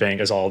Deutsche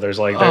Bank as all. There's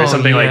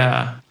something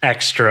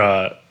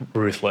extra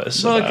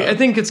ruthless. Well, I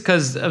think it's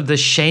because of the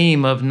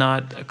shame of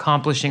not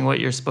accomplishing what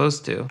you're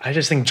supposed to. I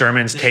just think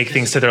Germans take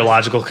things to their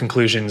logical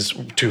conclusions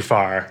too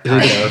far.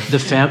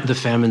 The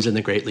famines and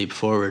the Great Leap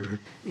Forward.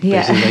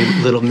 Basically,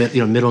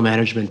 middle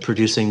management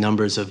producing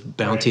numbers of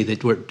bounty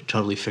that were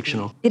totally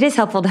fictional. It is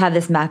helpful to have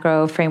this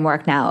macro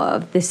framework now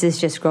of this is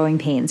just growing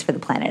pains for the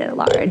planet at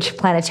large,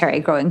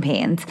 planetary growing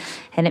pains,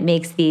 and it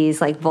makes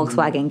these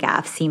Volkswagen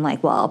gaffes seem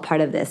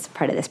part of this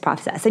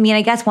process. I mean,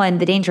 I guess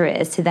the danger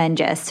is to then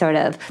just sort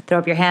of throw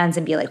up your hands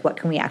and be what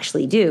can we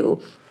actually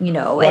do?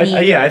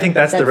 I think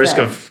that's the risk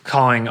of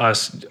calling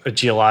us a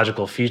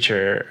geological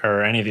feature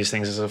or any of these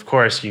things is, of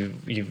course,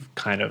 you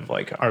kind of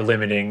are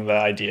limiting the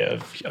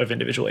idea of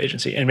individual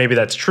agency, and maybe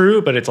that's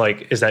true, but it's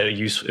is that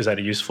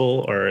a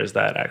useful, or is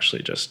that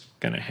actually just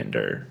going to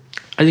hinder?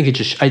 I think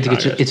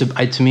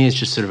to me it's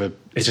just sort of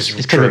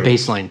it's kind of a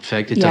baseline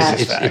fact.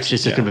 It's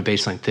just kind of a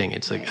baseline thing.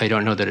 It's I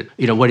don't know that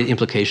what the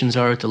implications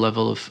are at the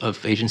level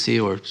of agency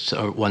or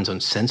one's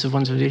own sense of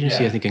one's own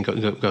agency. I think can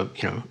go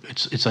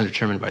it's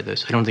undetermined by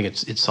this. I don't think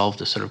it's solved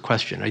this sort of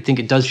question. I think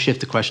it does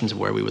shift the questions of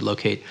where we would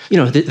locate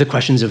the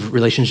questions of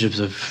relationships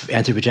of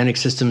anthropogenic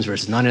systems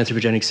versus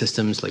non-anthropogenic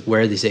systems,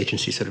 where these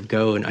agencies sort of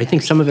go. And I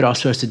think some of it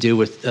also has to do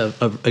with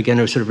again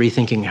sort of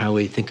rethinking how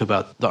we think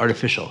about the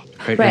artificial.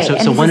 Right.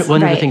 So one of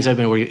the things I've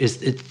been working is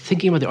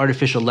thinking about the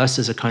artificial less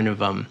as a kind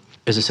of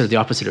as a sort of the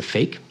opposite of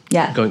fake,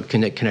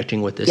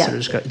 connecting with this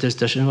sort of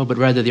discussion, but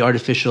rather the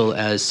artificial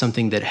as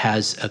something that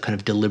has a kind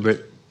of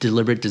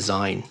deliberate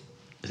design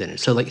within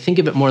it. So think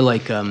of it more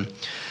like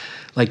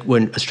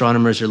when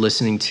astronomers are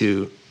listening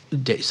to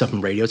stuff from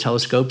radio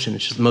telescopes, and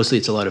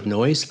it's a lot of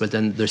noise, but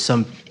then there's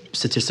some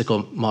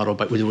statistical model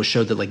but it will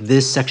show that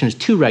this section is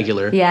too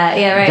regular. Right.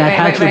 That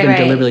had to have been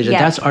deliberately done.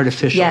 That's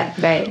artificial. Yeah,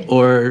 right.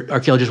 Or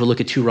archaeologists will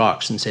look at two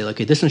rocks and say,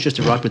 okay, this one's just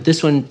a rock, but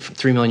this one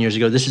 3 million years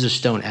ago, this is a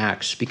stone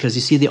axe, because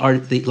you see the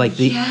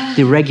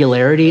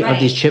regularity of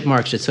these chip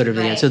marks. It's sort of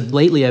so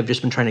lately I've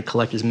just been trying to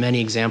collect as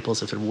many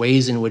examples of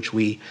ways in which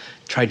we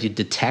try to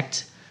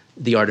detect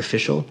the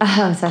artificial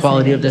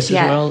quality of this as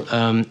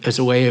well, as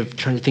a way of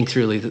trying to think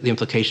through the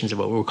implications of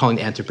what we're calling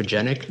the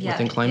anthropogenic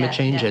within climate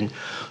change and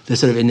the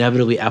sort of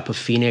inevitably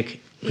apophenic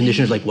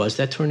conditions. Like, was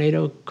that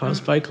tornado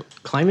caused by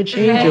climate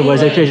change, or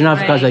was it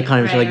not caused by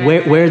climate change?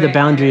 Like, where the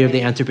boundary of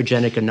the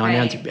anthropogenic and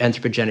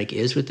non-anthropogenic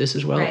is with this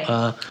as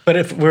well. But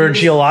if we're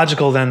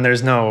geological, then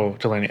there's no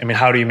delineation. I mean,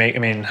 how do you make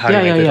the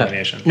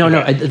delineation? No,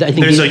 I think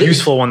there's a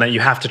useful one that you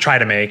have to try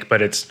to make,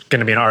 but it's going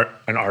to be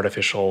an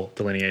artificial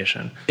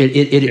delineation. It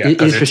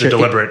is for sure. It's a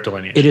deliberate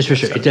delineation. It is for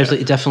sure. It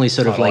definitely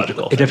sort of like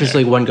it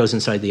definitely one goes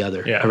inside the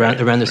other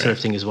around this sort of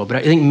thing as well. But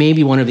I think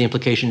maybe one of the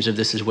implications of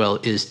this as well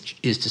is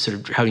to sort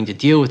of having to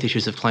deal with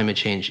issues of climate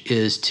change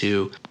is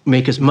to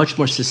make us much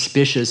more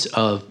suspicious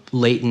of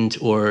latent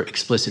or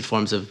explicit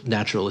forms of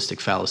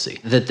naturalistic fallacy.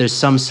 That there's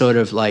some sort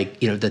of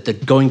that the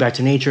going back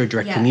to nature,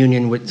 direct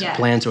communion with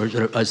plants, or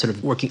sort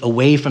of working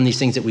away from these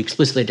things that we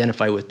explicitly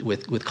identify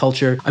with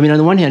culture. I mean, on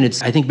the one hand,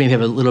 I think maybe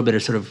have a little bit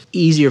of sort of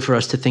easier for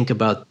us to think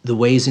about the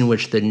ways in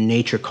which the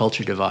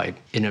nature-culture divide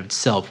in of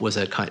itself was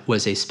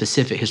a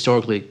specific,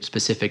 historically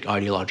specific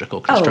ideological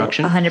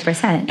construction.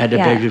 100%. At a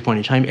very point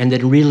in time. And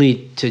then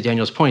really, to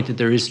Daniel's point, that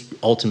there is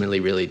ultimately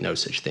really no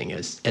such thing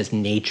as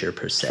nature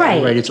per se.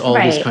 Right? It's all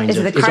these kinds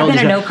of... Is it carbon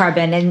or no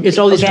carbon? And it's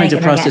all these kinds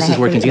of processes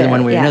working together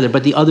one way or another.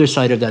 But the other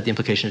side of that, the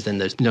implication is then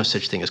there's no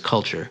such thing as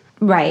culture.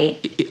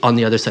 Right. On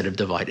the other side of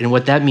divide. And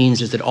what that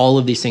means is that all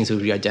of these things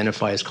that we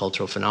identify as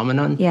cultural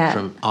phenomenon,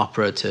 from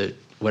opera to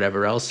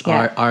whatever else,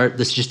 are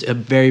this is just a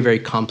very, very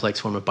complex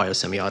form of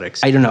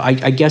biosemiotics. I don't know. I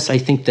guess I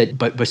think that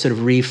by sort of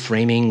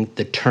reframing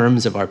the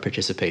terms of our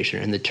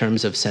participation and the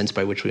terms of sense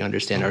by which we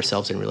understand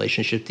ourselves in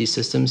relationship to these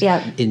systems,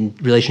 in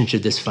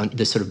relationship to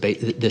this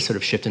sort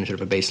of shift in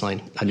sort of a baseline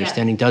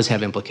understanding does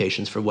have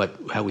implications for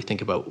how we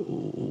think about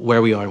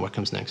where we are and what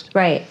comes next.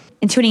 Right.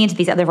 And tuning into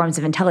these other forms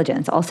of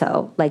intelligence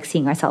also, like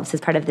seeing ourselves as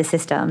part of the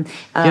system.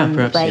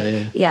 Perhaps.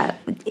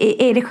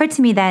 It occurred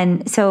to me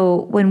then,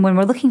 so when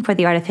we're looking for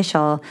the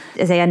artificial,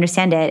 as I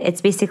understand it, it's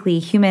basically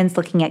humans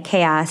looking at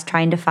chaos,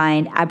 trying to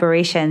find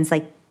aberrations,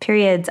 like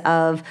periods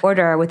of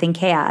order within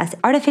chaos.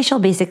 Artificial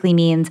basically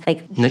means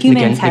like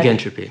humans have...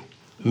 Negentropy.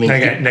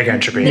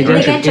 Negentropy.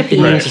 It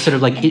means sort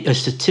of like a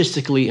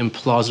statistically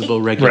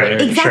implausible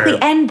regularity. Exactly.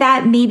 And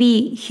that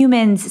maybe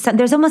humans,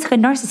 there's almost like a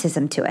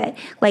narcissism to it.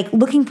 Like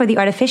looking for the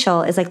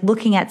artificial is like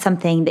looking at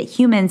something that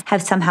humans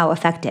have somehow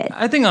affected.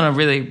 I think I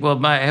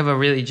have a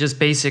really just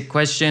basic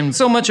question.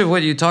 So much of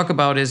what you talk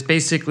about is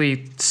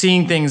basically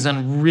seeing things on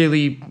a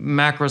really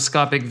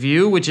macroscopic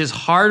view, which is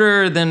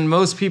harder than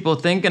most people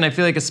think. And I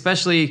feel like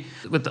especially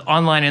with the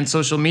online and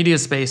social media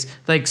space,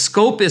 like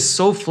scope is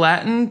so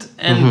flattened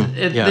and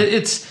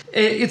it's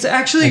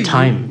actually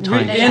time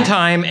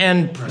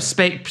and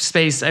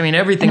space. I mean,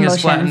 everything emotions,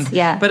 is flattened.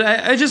 Yeah. But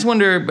I just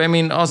wonder. I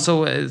mean,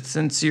 also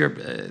since you're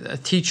a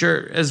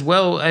teacher as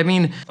well, I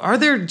mean, are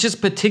there just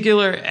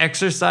particular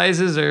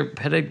exercises or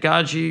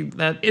pedagogy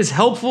that is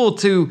helpful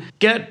to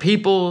get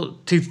people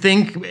to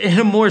think in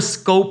a more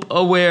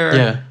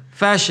scope-aware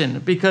fashion?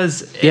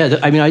 Because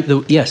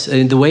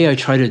the way I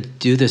try to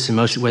do this in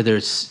most, whether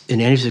it's in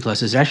any physics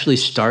class, is actually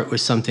start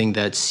with something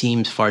that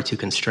seems far too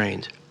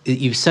constrained.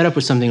 You set up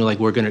with something like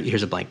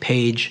here's a blank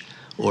page,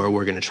 or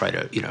we're gonna try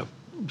to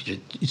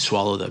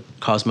swallow the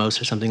cosmos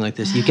or something like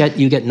this. You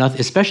get nothing,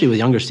 especially with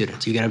younger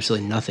students. You get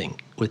absolutely nothing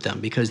with them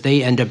because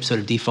they end up sort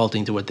of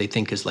defaulting to what they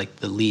think is like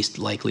the least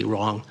likely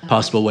wrong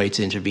possible way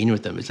to intervene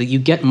with them. It's like you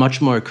get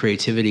much more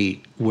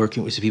creativity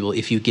working with people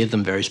if you give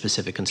them very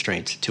specific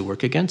constraints to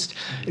work against.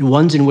 And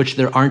ones in which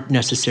there aren't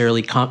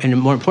necessarily, and the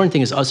more important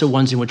thing is also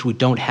ones in which we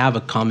don't have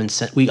a common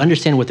sense. We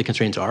understand what the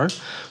constraints are,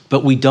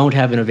 but we don't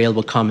have an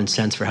available common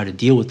sense for how to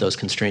deal with those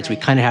constraints. Right.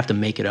 We kind of have to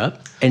make it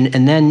up. And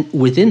then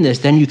within this,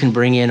 then you can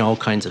bring in all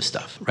kinds of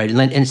stuff, right?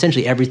 And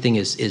essentially everything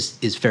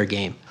is fair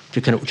game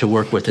to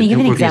work with. Can you give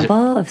an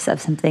example of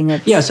something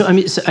that's... Yeah, so I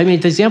mean,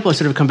 the example I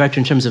sort of come back to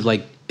in terms of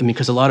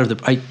because a lot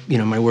of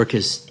my work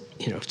is,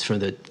 for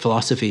the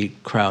philosophy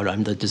crowd,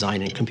 I'm the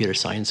design and computer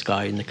science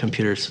guy, and the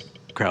computers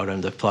crowd,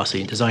 I'm the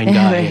philosophy and design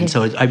guy, and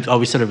so I've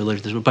always sort of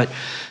related this. But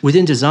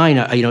within design,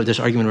 there's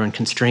argument around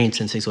constraints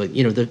and things like,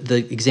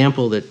 the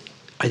example that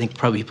I think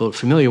probably people are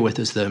familiar with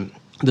is the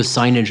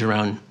signage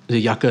around the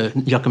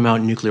Yucca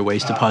Mountain nuclear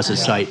waste deposit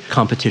site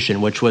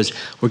competition, which was,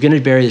 we're going to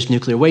bury this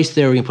nuclear waste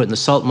there, we're going to put it in the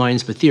salt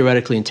mines, but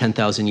theoretically in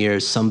 10,000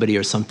 years, somebody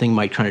or something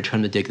might try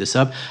to dig this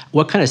up.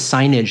 What kind of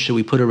signage should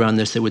we put around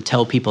this that would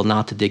tell people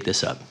not to dig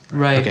this up?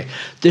 Right. Okay.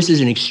 This is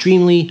an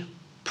extremely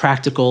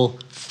practical,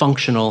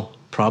 functional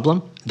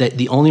problem that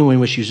the only way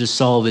in which you should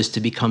solve is to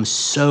become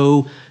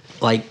so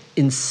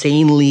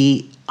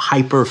insanely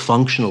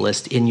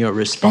hyper-functionalist in your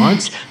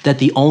response that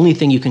the only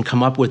thing you can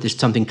come up with is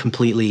something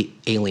completely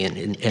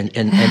alien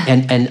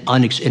and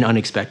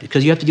unexpected.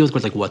 Because you have to deal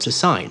with what's a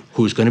sign?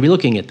 Who's going to be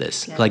looking at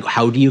this? Yeah.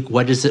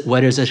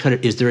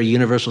 Is there a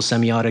universal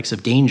semiotics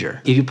of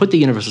danger? If you put the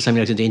universal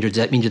semiotics of danger, does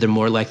that mean they're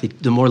more likely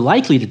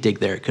to dig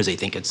there because they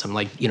think it's some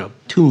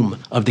tomb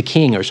of the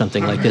king or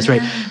something like this,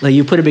 right? Like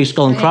you put a big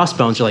skull and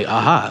crossbones, you're like,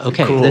 aha,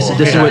 okay, cool. This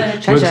is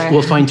what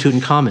we'll find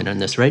Tutankhamun on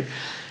this, right?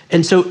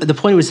 And so the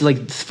point was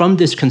like from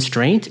this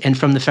constraint and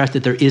from the fact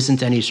that there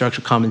isn't any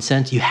structural common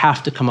sense, you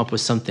have to come up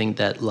with something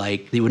that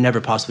like they would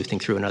never possibly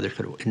think through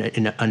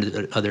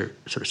under other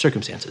sort of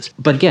circumstances.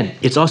 But again,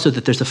 it's also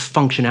that there's a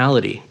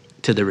functionality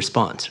to the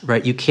response,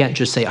 right? You can't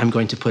just say, I'm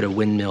going to put a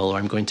windmill or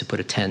I'm going to put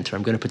a tent or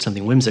I'm going to put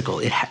something whimsical.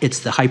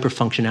 It's the hyper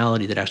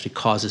functionality that actually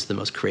causes the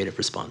most creative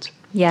response.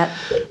 Yeah.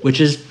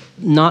 Which is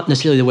not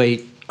necessarily the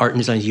way art and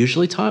design is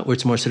usually taught, where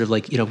it's more sort of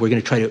like, we're going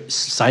to try to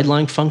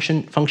sideline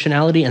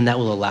functionality, and that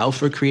will allow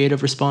for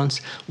creative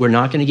response. We're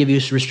not going to give you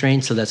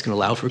restraints, so that's going to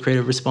allow for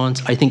creative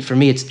response. I think for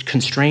me, it's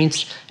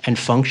constraints and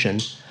function,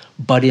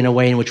 but in a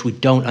way in which we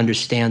don't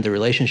understand the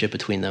relationship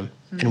between them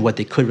and what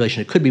the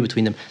relationship could be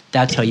between them.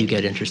 That's how you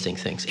get interesting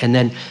things. And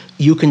then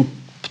you can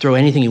throw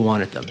anything you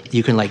want at them.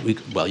 You can you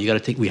got to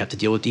think we have to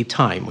deal with deep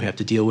time. We have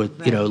to deal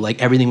with,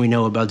 like everything we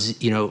know about,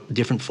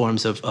 different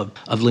forms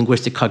of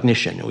linguistic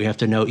cognition. We have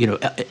to know,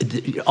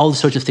 all the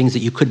sorts of things that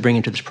you could bring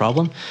into this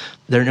problem.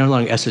 They're no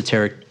longer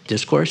esoteric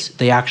discourse.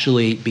 They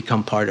actually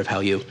become part of how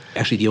you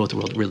actually deal with the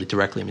world really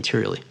directly and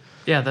materially.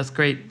 Yeah, that's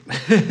great.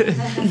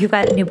 You've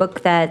got a new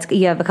book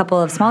you have a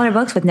couple of smaller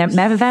books with Merve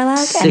Verlag.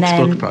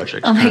 Six-book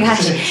project. Oh my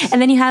gosh. And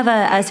then you have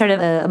a sort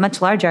of a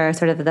much larger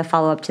sort of the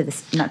follow-up to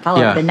this, not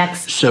follow-up, the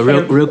next. So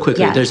real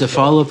quickly, there's a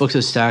follow-up book to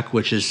the stack,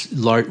 which is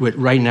large,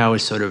 right now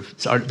is sort of,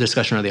 it's our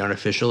discussion around the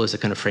artificial is a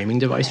kind of framing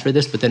device for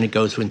this, but then it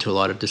goes into a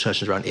lot of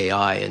discussions around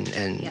AI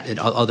and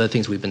other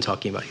things we've been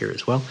talking about here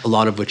as well, a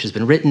lot of which has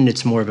been written.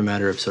 It's more of a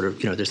matter of sort of,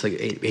 there's like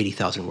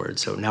 80,000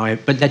 words. So now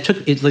but that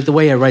took, it, like the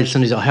way I write,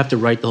 sometimes I'll have to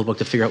write the whole book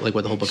to figure out like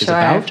what the whole book is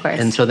about.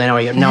 And so then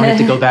I have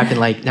to go back and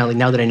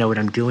now that I know what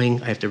I'm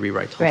doing, I have to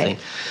rewrite the whole thing.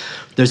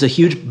 There's a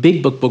huge,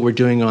 big book we're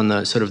doing on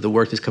the sort of the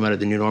work that's come out of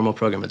the New Normal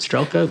program at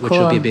Strelka, which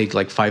will be a big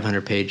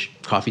 500-page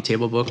coffee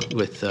table book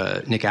with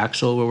Nick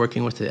Axel. We're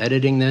working with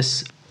editing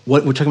this.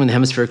 What we're talking about the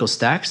hemispherical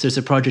stacks. There's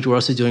a project we're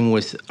also doing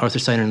with Arthur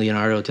Steiner and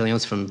Leonardo de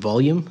Leons from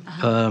Volume.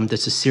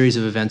 That's a series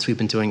of events we've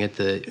been doing at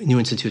the New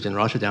Institute in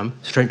Rotterdam,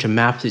 trying to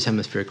map these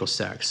hemispherical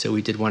stacks. So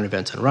we did one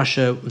event on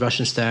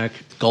Russian stack,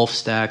 Gulf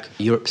stack,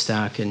 Europe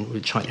stack, and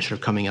with China sort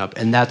of coming up.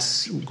 And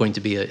that's going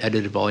to be an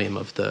edited volume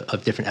of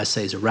different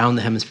essays around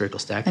the hemispherical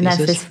stack thesis. And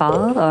that's this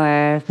fall,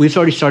 or? We've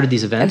already started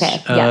these events.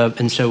 Okay,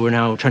 and so we're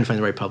now trying to find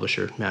the right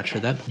publisher match for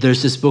that.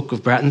 There's this book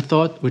of Bratton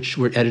Thought, which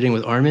we're editing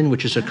with Armin,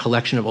 which is a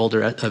collection of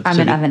older...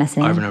 Armin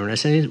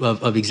Avanesian,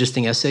 of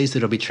existing essays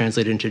that will be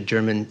translated into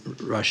German,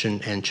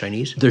 Russian, and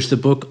Chinese. There's the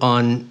book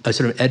on a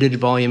sort of edited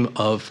volume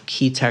of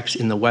key texts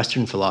in the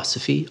Western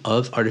philosophy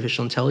of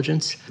artificial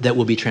intelligence that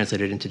will be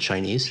translated into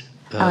Chinese.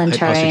 Alan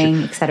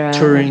Turing, etc.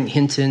 Turing,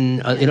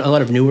 Hinton, a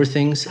lot of newer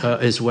things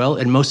as well.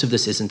 And most of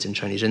this isn't in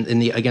Chinese.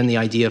 And the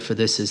idea for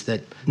this is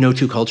that no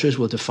two cultures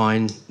will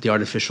define the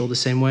artificial the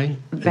same way.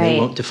 And they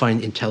won't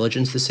define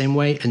intelligence the same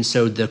way. And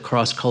so the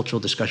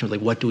cross-cultural discussion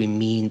of what do we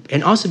mean?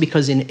 And also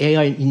because in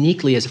AI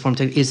uniquely as a form of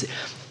technology,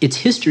 its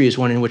history is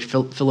one in which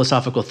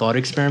philosophical thought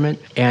experiment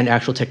and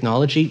actual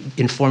technology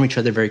inform each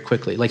other very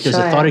quickly. There's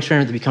a thought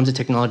experiment that becomes a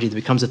technology, that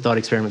becomes a thought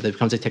experiment, that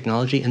becomes a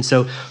technology. And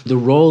so the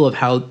role of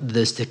how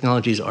these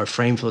technologies are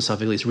framed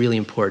philosophically is really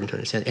important to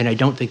understand. And I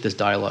don't think this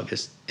dialogue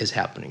is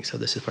happening. So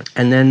this is part.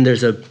 And then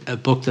there's a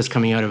book that's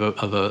coming out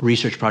of a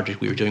research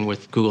project we were doing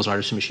with Google's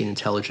artificial machine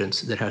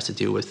intelligence that has to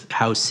do with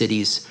how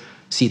cities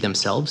see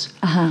themselves.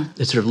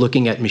 It's sort of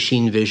looking at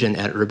machine vision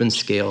at urban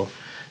scale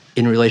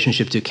in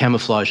relationship to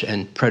camouflage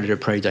and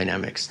predator-prey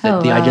dynamics.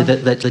 The idea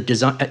that the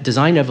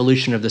design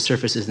evolution of the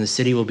surfaces in the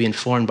city will be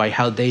informed by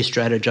how they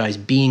strategize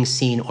being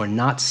seen or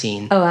not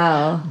seen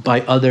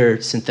by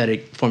other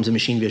synthetic forms of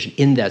machine vision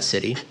in that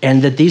city.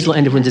 And that these will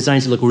end up with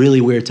designs that look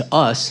really weird to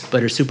us,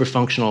 but are super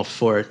functional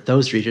for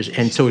those regions.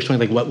 And so we're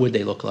showing what would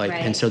they look like?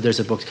 And so there's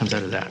a book that comes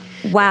out of that.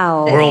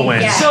 Wow.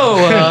 Whirlwind. Yeah. So,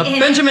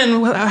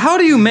 Benjamin, how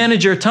do you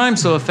manage your time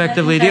so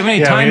effectively? Do you have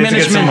any time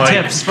management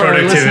tips for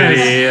our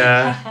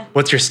listeners?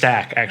 What's your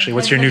stack, actually?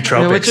 What's your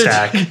nootropic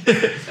stack?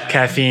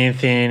 Caffeine,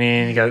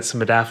 theanine, you got some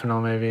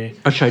modafinil maybe?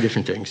 I'll try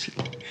different things.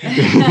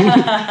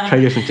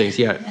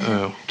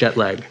 Jet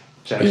lag.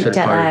 Part of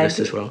this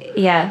as well.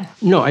 Yeah.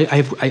 No,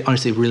 I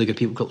honestly have really good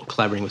people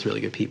collaborating with really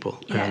good people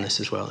around this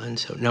as well, and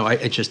so I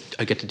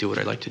get to do what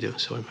I like to do,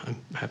 so I'm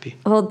happy.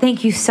 Well,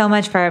 thank you so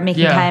much for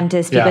making time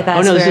to speak with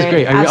us. Oh no, this is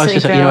great.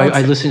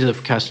 I listened to the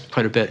cast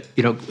quite a bit.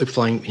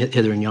 Flying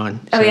hither and yon.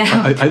 So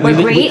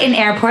we're great in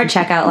airport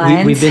checkout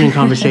lines. We've been in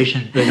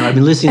conversation. I've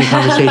been listening to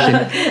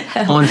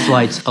conversation on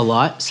flights a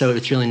lot, so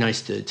it's really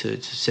nice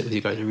to sit with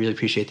you guys. I really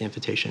appreciate the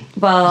invitation.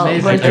 Well,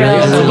 we're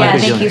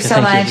thrilled. Thank you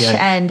so much,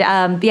 and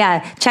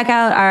check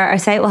out our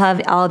site. Will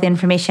have all the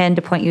information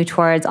to point you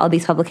towards all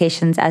these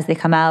publications as they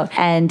come out.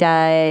 And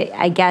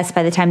I guess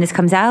by the time this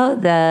comes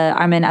out, the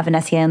Armin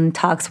Avanesian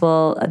talks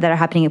that are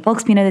happening at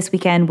Volksbühne this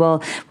weekend,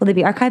 will they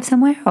be archived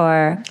somewhere?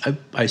 Or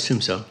I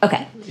assume so.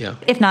 Okay. Yeah.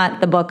 If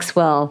not, the books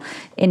will,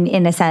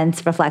 in a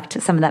sense,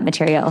 reflect some of that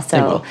material. So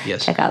they will,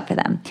 yes. Check out for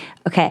them.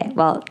 Okay.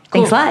 Well,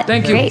 thanks a lot.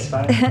 Thank you. Great.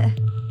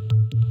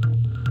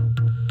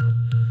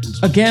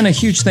 Again, a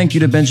huge thank you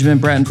to Benjamin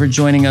Bratton for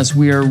joining us.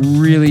 We are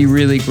really,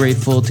 really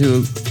grateful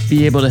to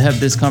be able to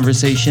have this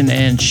conversation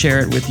and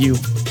share it with you.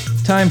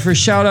 Time for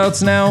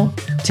shout-outs now.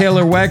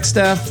 Taylor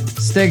Wagstaff,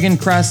 Stegen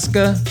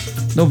Kraska,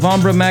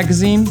 Novembra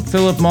Magazine,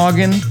 Philip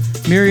Morgan,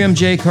 Miriam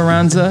J.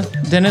 Carranza,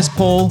 Dennis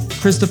Pohl,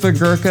 Christopher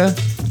Gurka,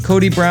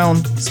 Cody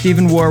Brown,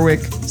 Stephen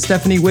Warwick,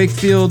 Stephanie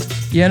Wakefield,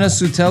 Yenna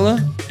Sutella,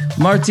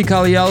 Marti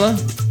Kaliala,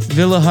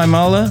 Villa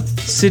Haimala,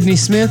 Sydney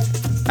Smith,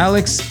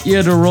 Alex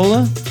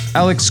Iadarola,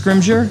 Alex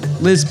Scrimger,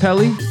 Liz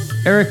Pelly,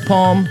 Eric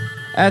Palm,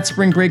 at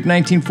Spring Break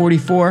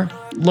 1944,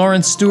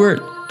 Lawrence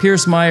Stewart,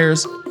 Pierce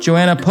Myers,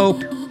 Joanna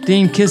Pope,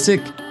 Dean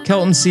Kissick,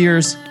 Kelton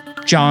Sears,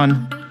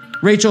 John,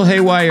 Rachel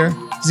Haywire,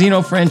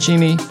 Zeno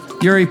Franchini,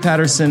 Yuri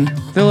Patterson,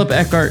 Philip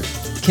Eckhart,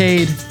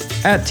 Cade,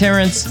 at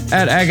Terrence,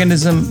 at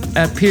Agonism,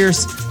 at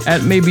Pierce,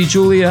 at Maybe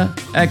Julia,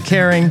 at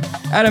Caring,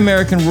 at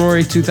American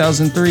Rory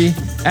 2003,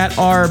 at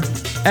Arb,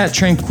 at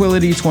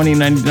Tranquility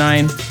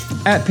 2099,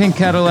 at Pink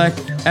Cadillac,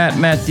 at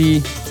Matt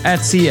D, at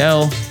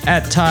CL,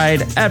 at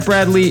Tide, at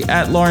Bradley,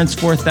 at Lawrence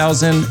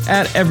 4000,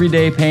 at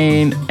Everyday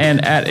Pain,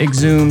 and at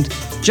Exhumed,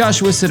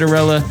 Joshua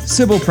Citarella,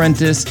 Sybil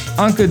Prentice,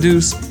 Anka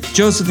Deuce,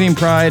 Josephine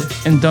Pride,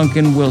 and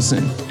Duncan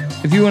Wilson.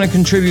 If you want to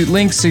contribute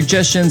links,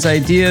 suggestions,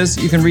 ideas,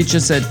 you can reach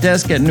us at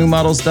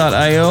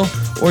desk@newmodels.io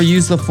or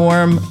use the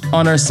form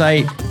on our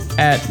site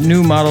at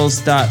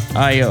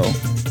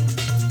newmodels.io.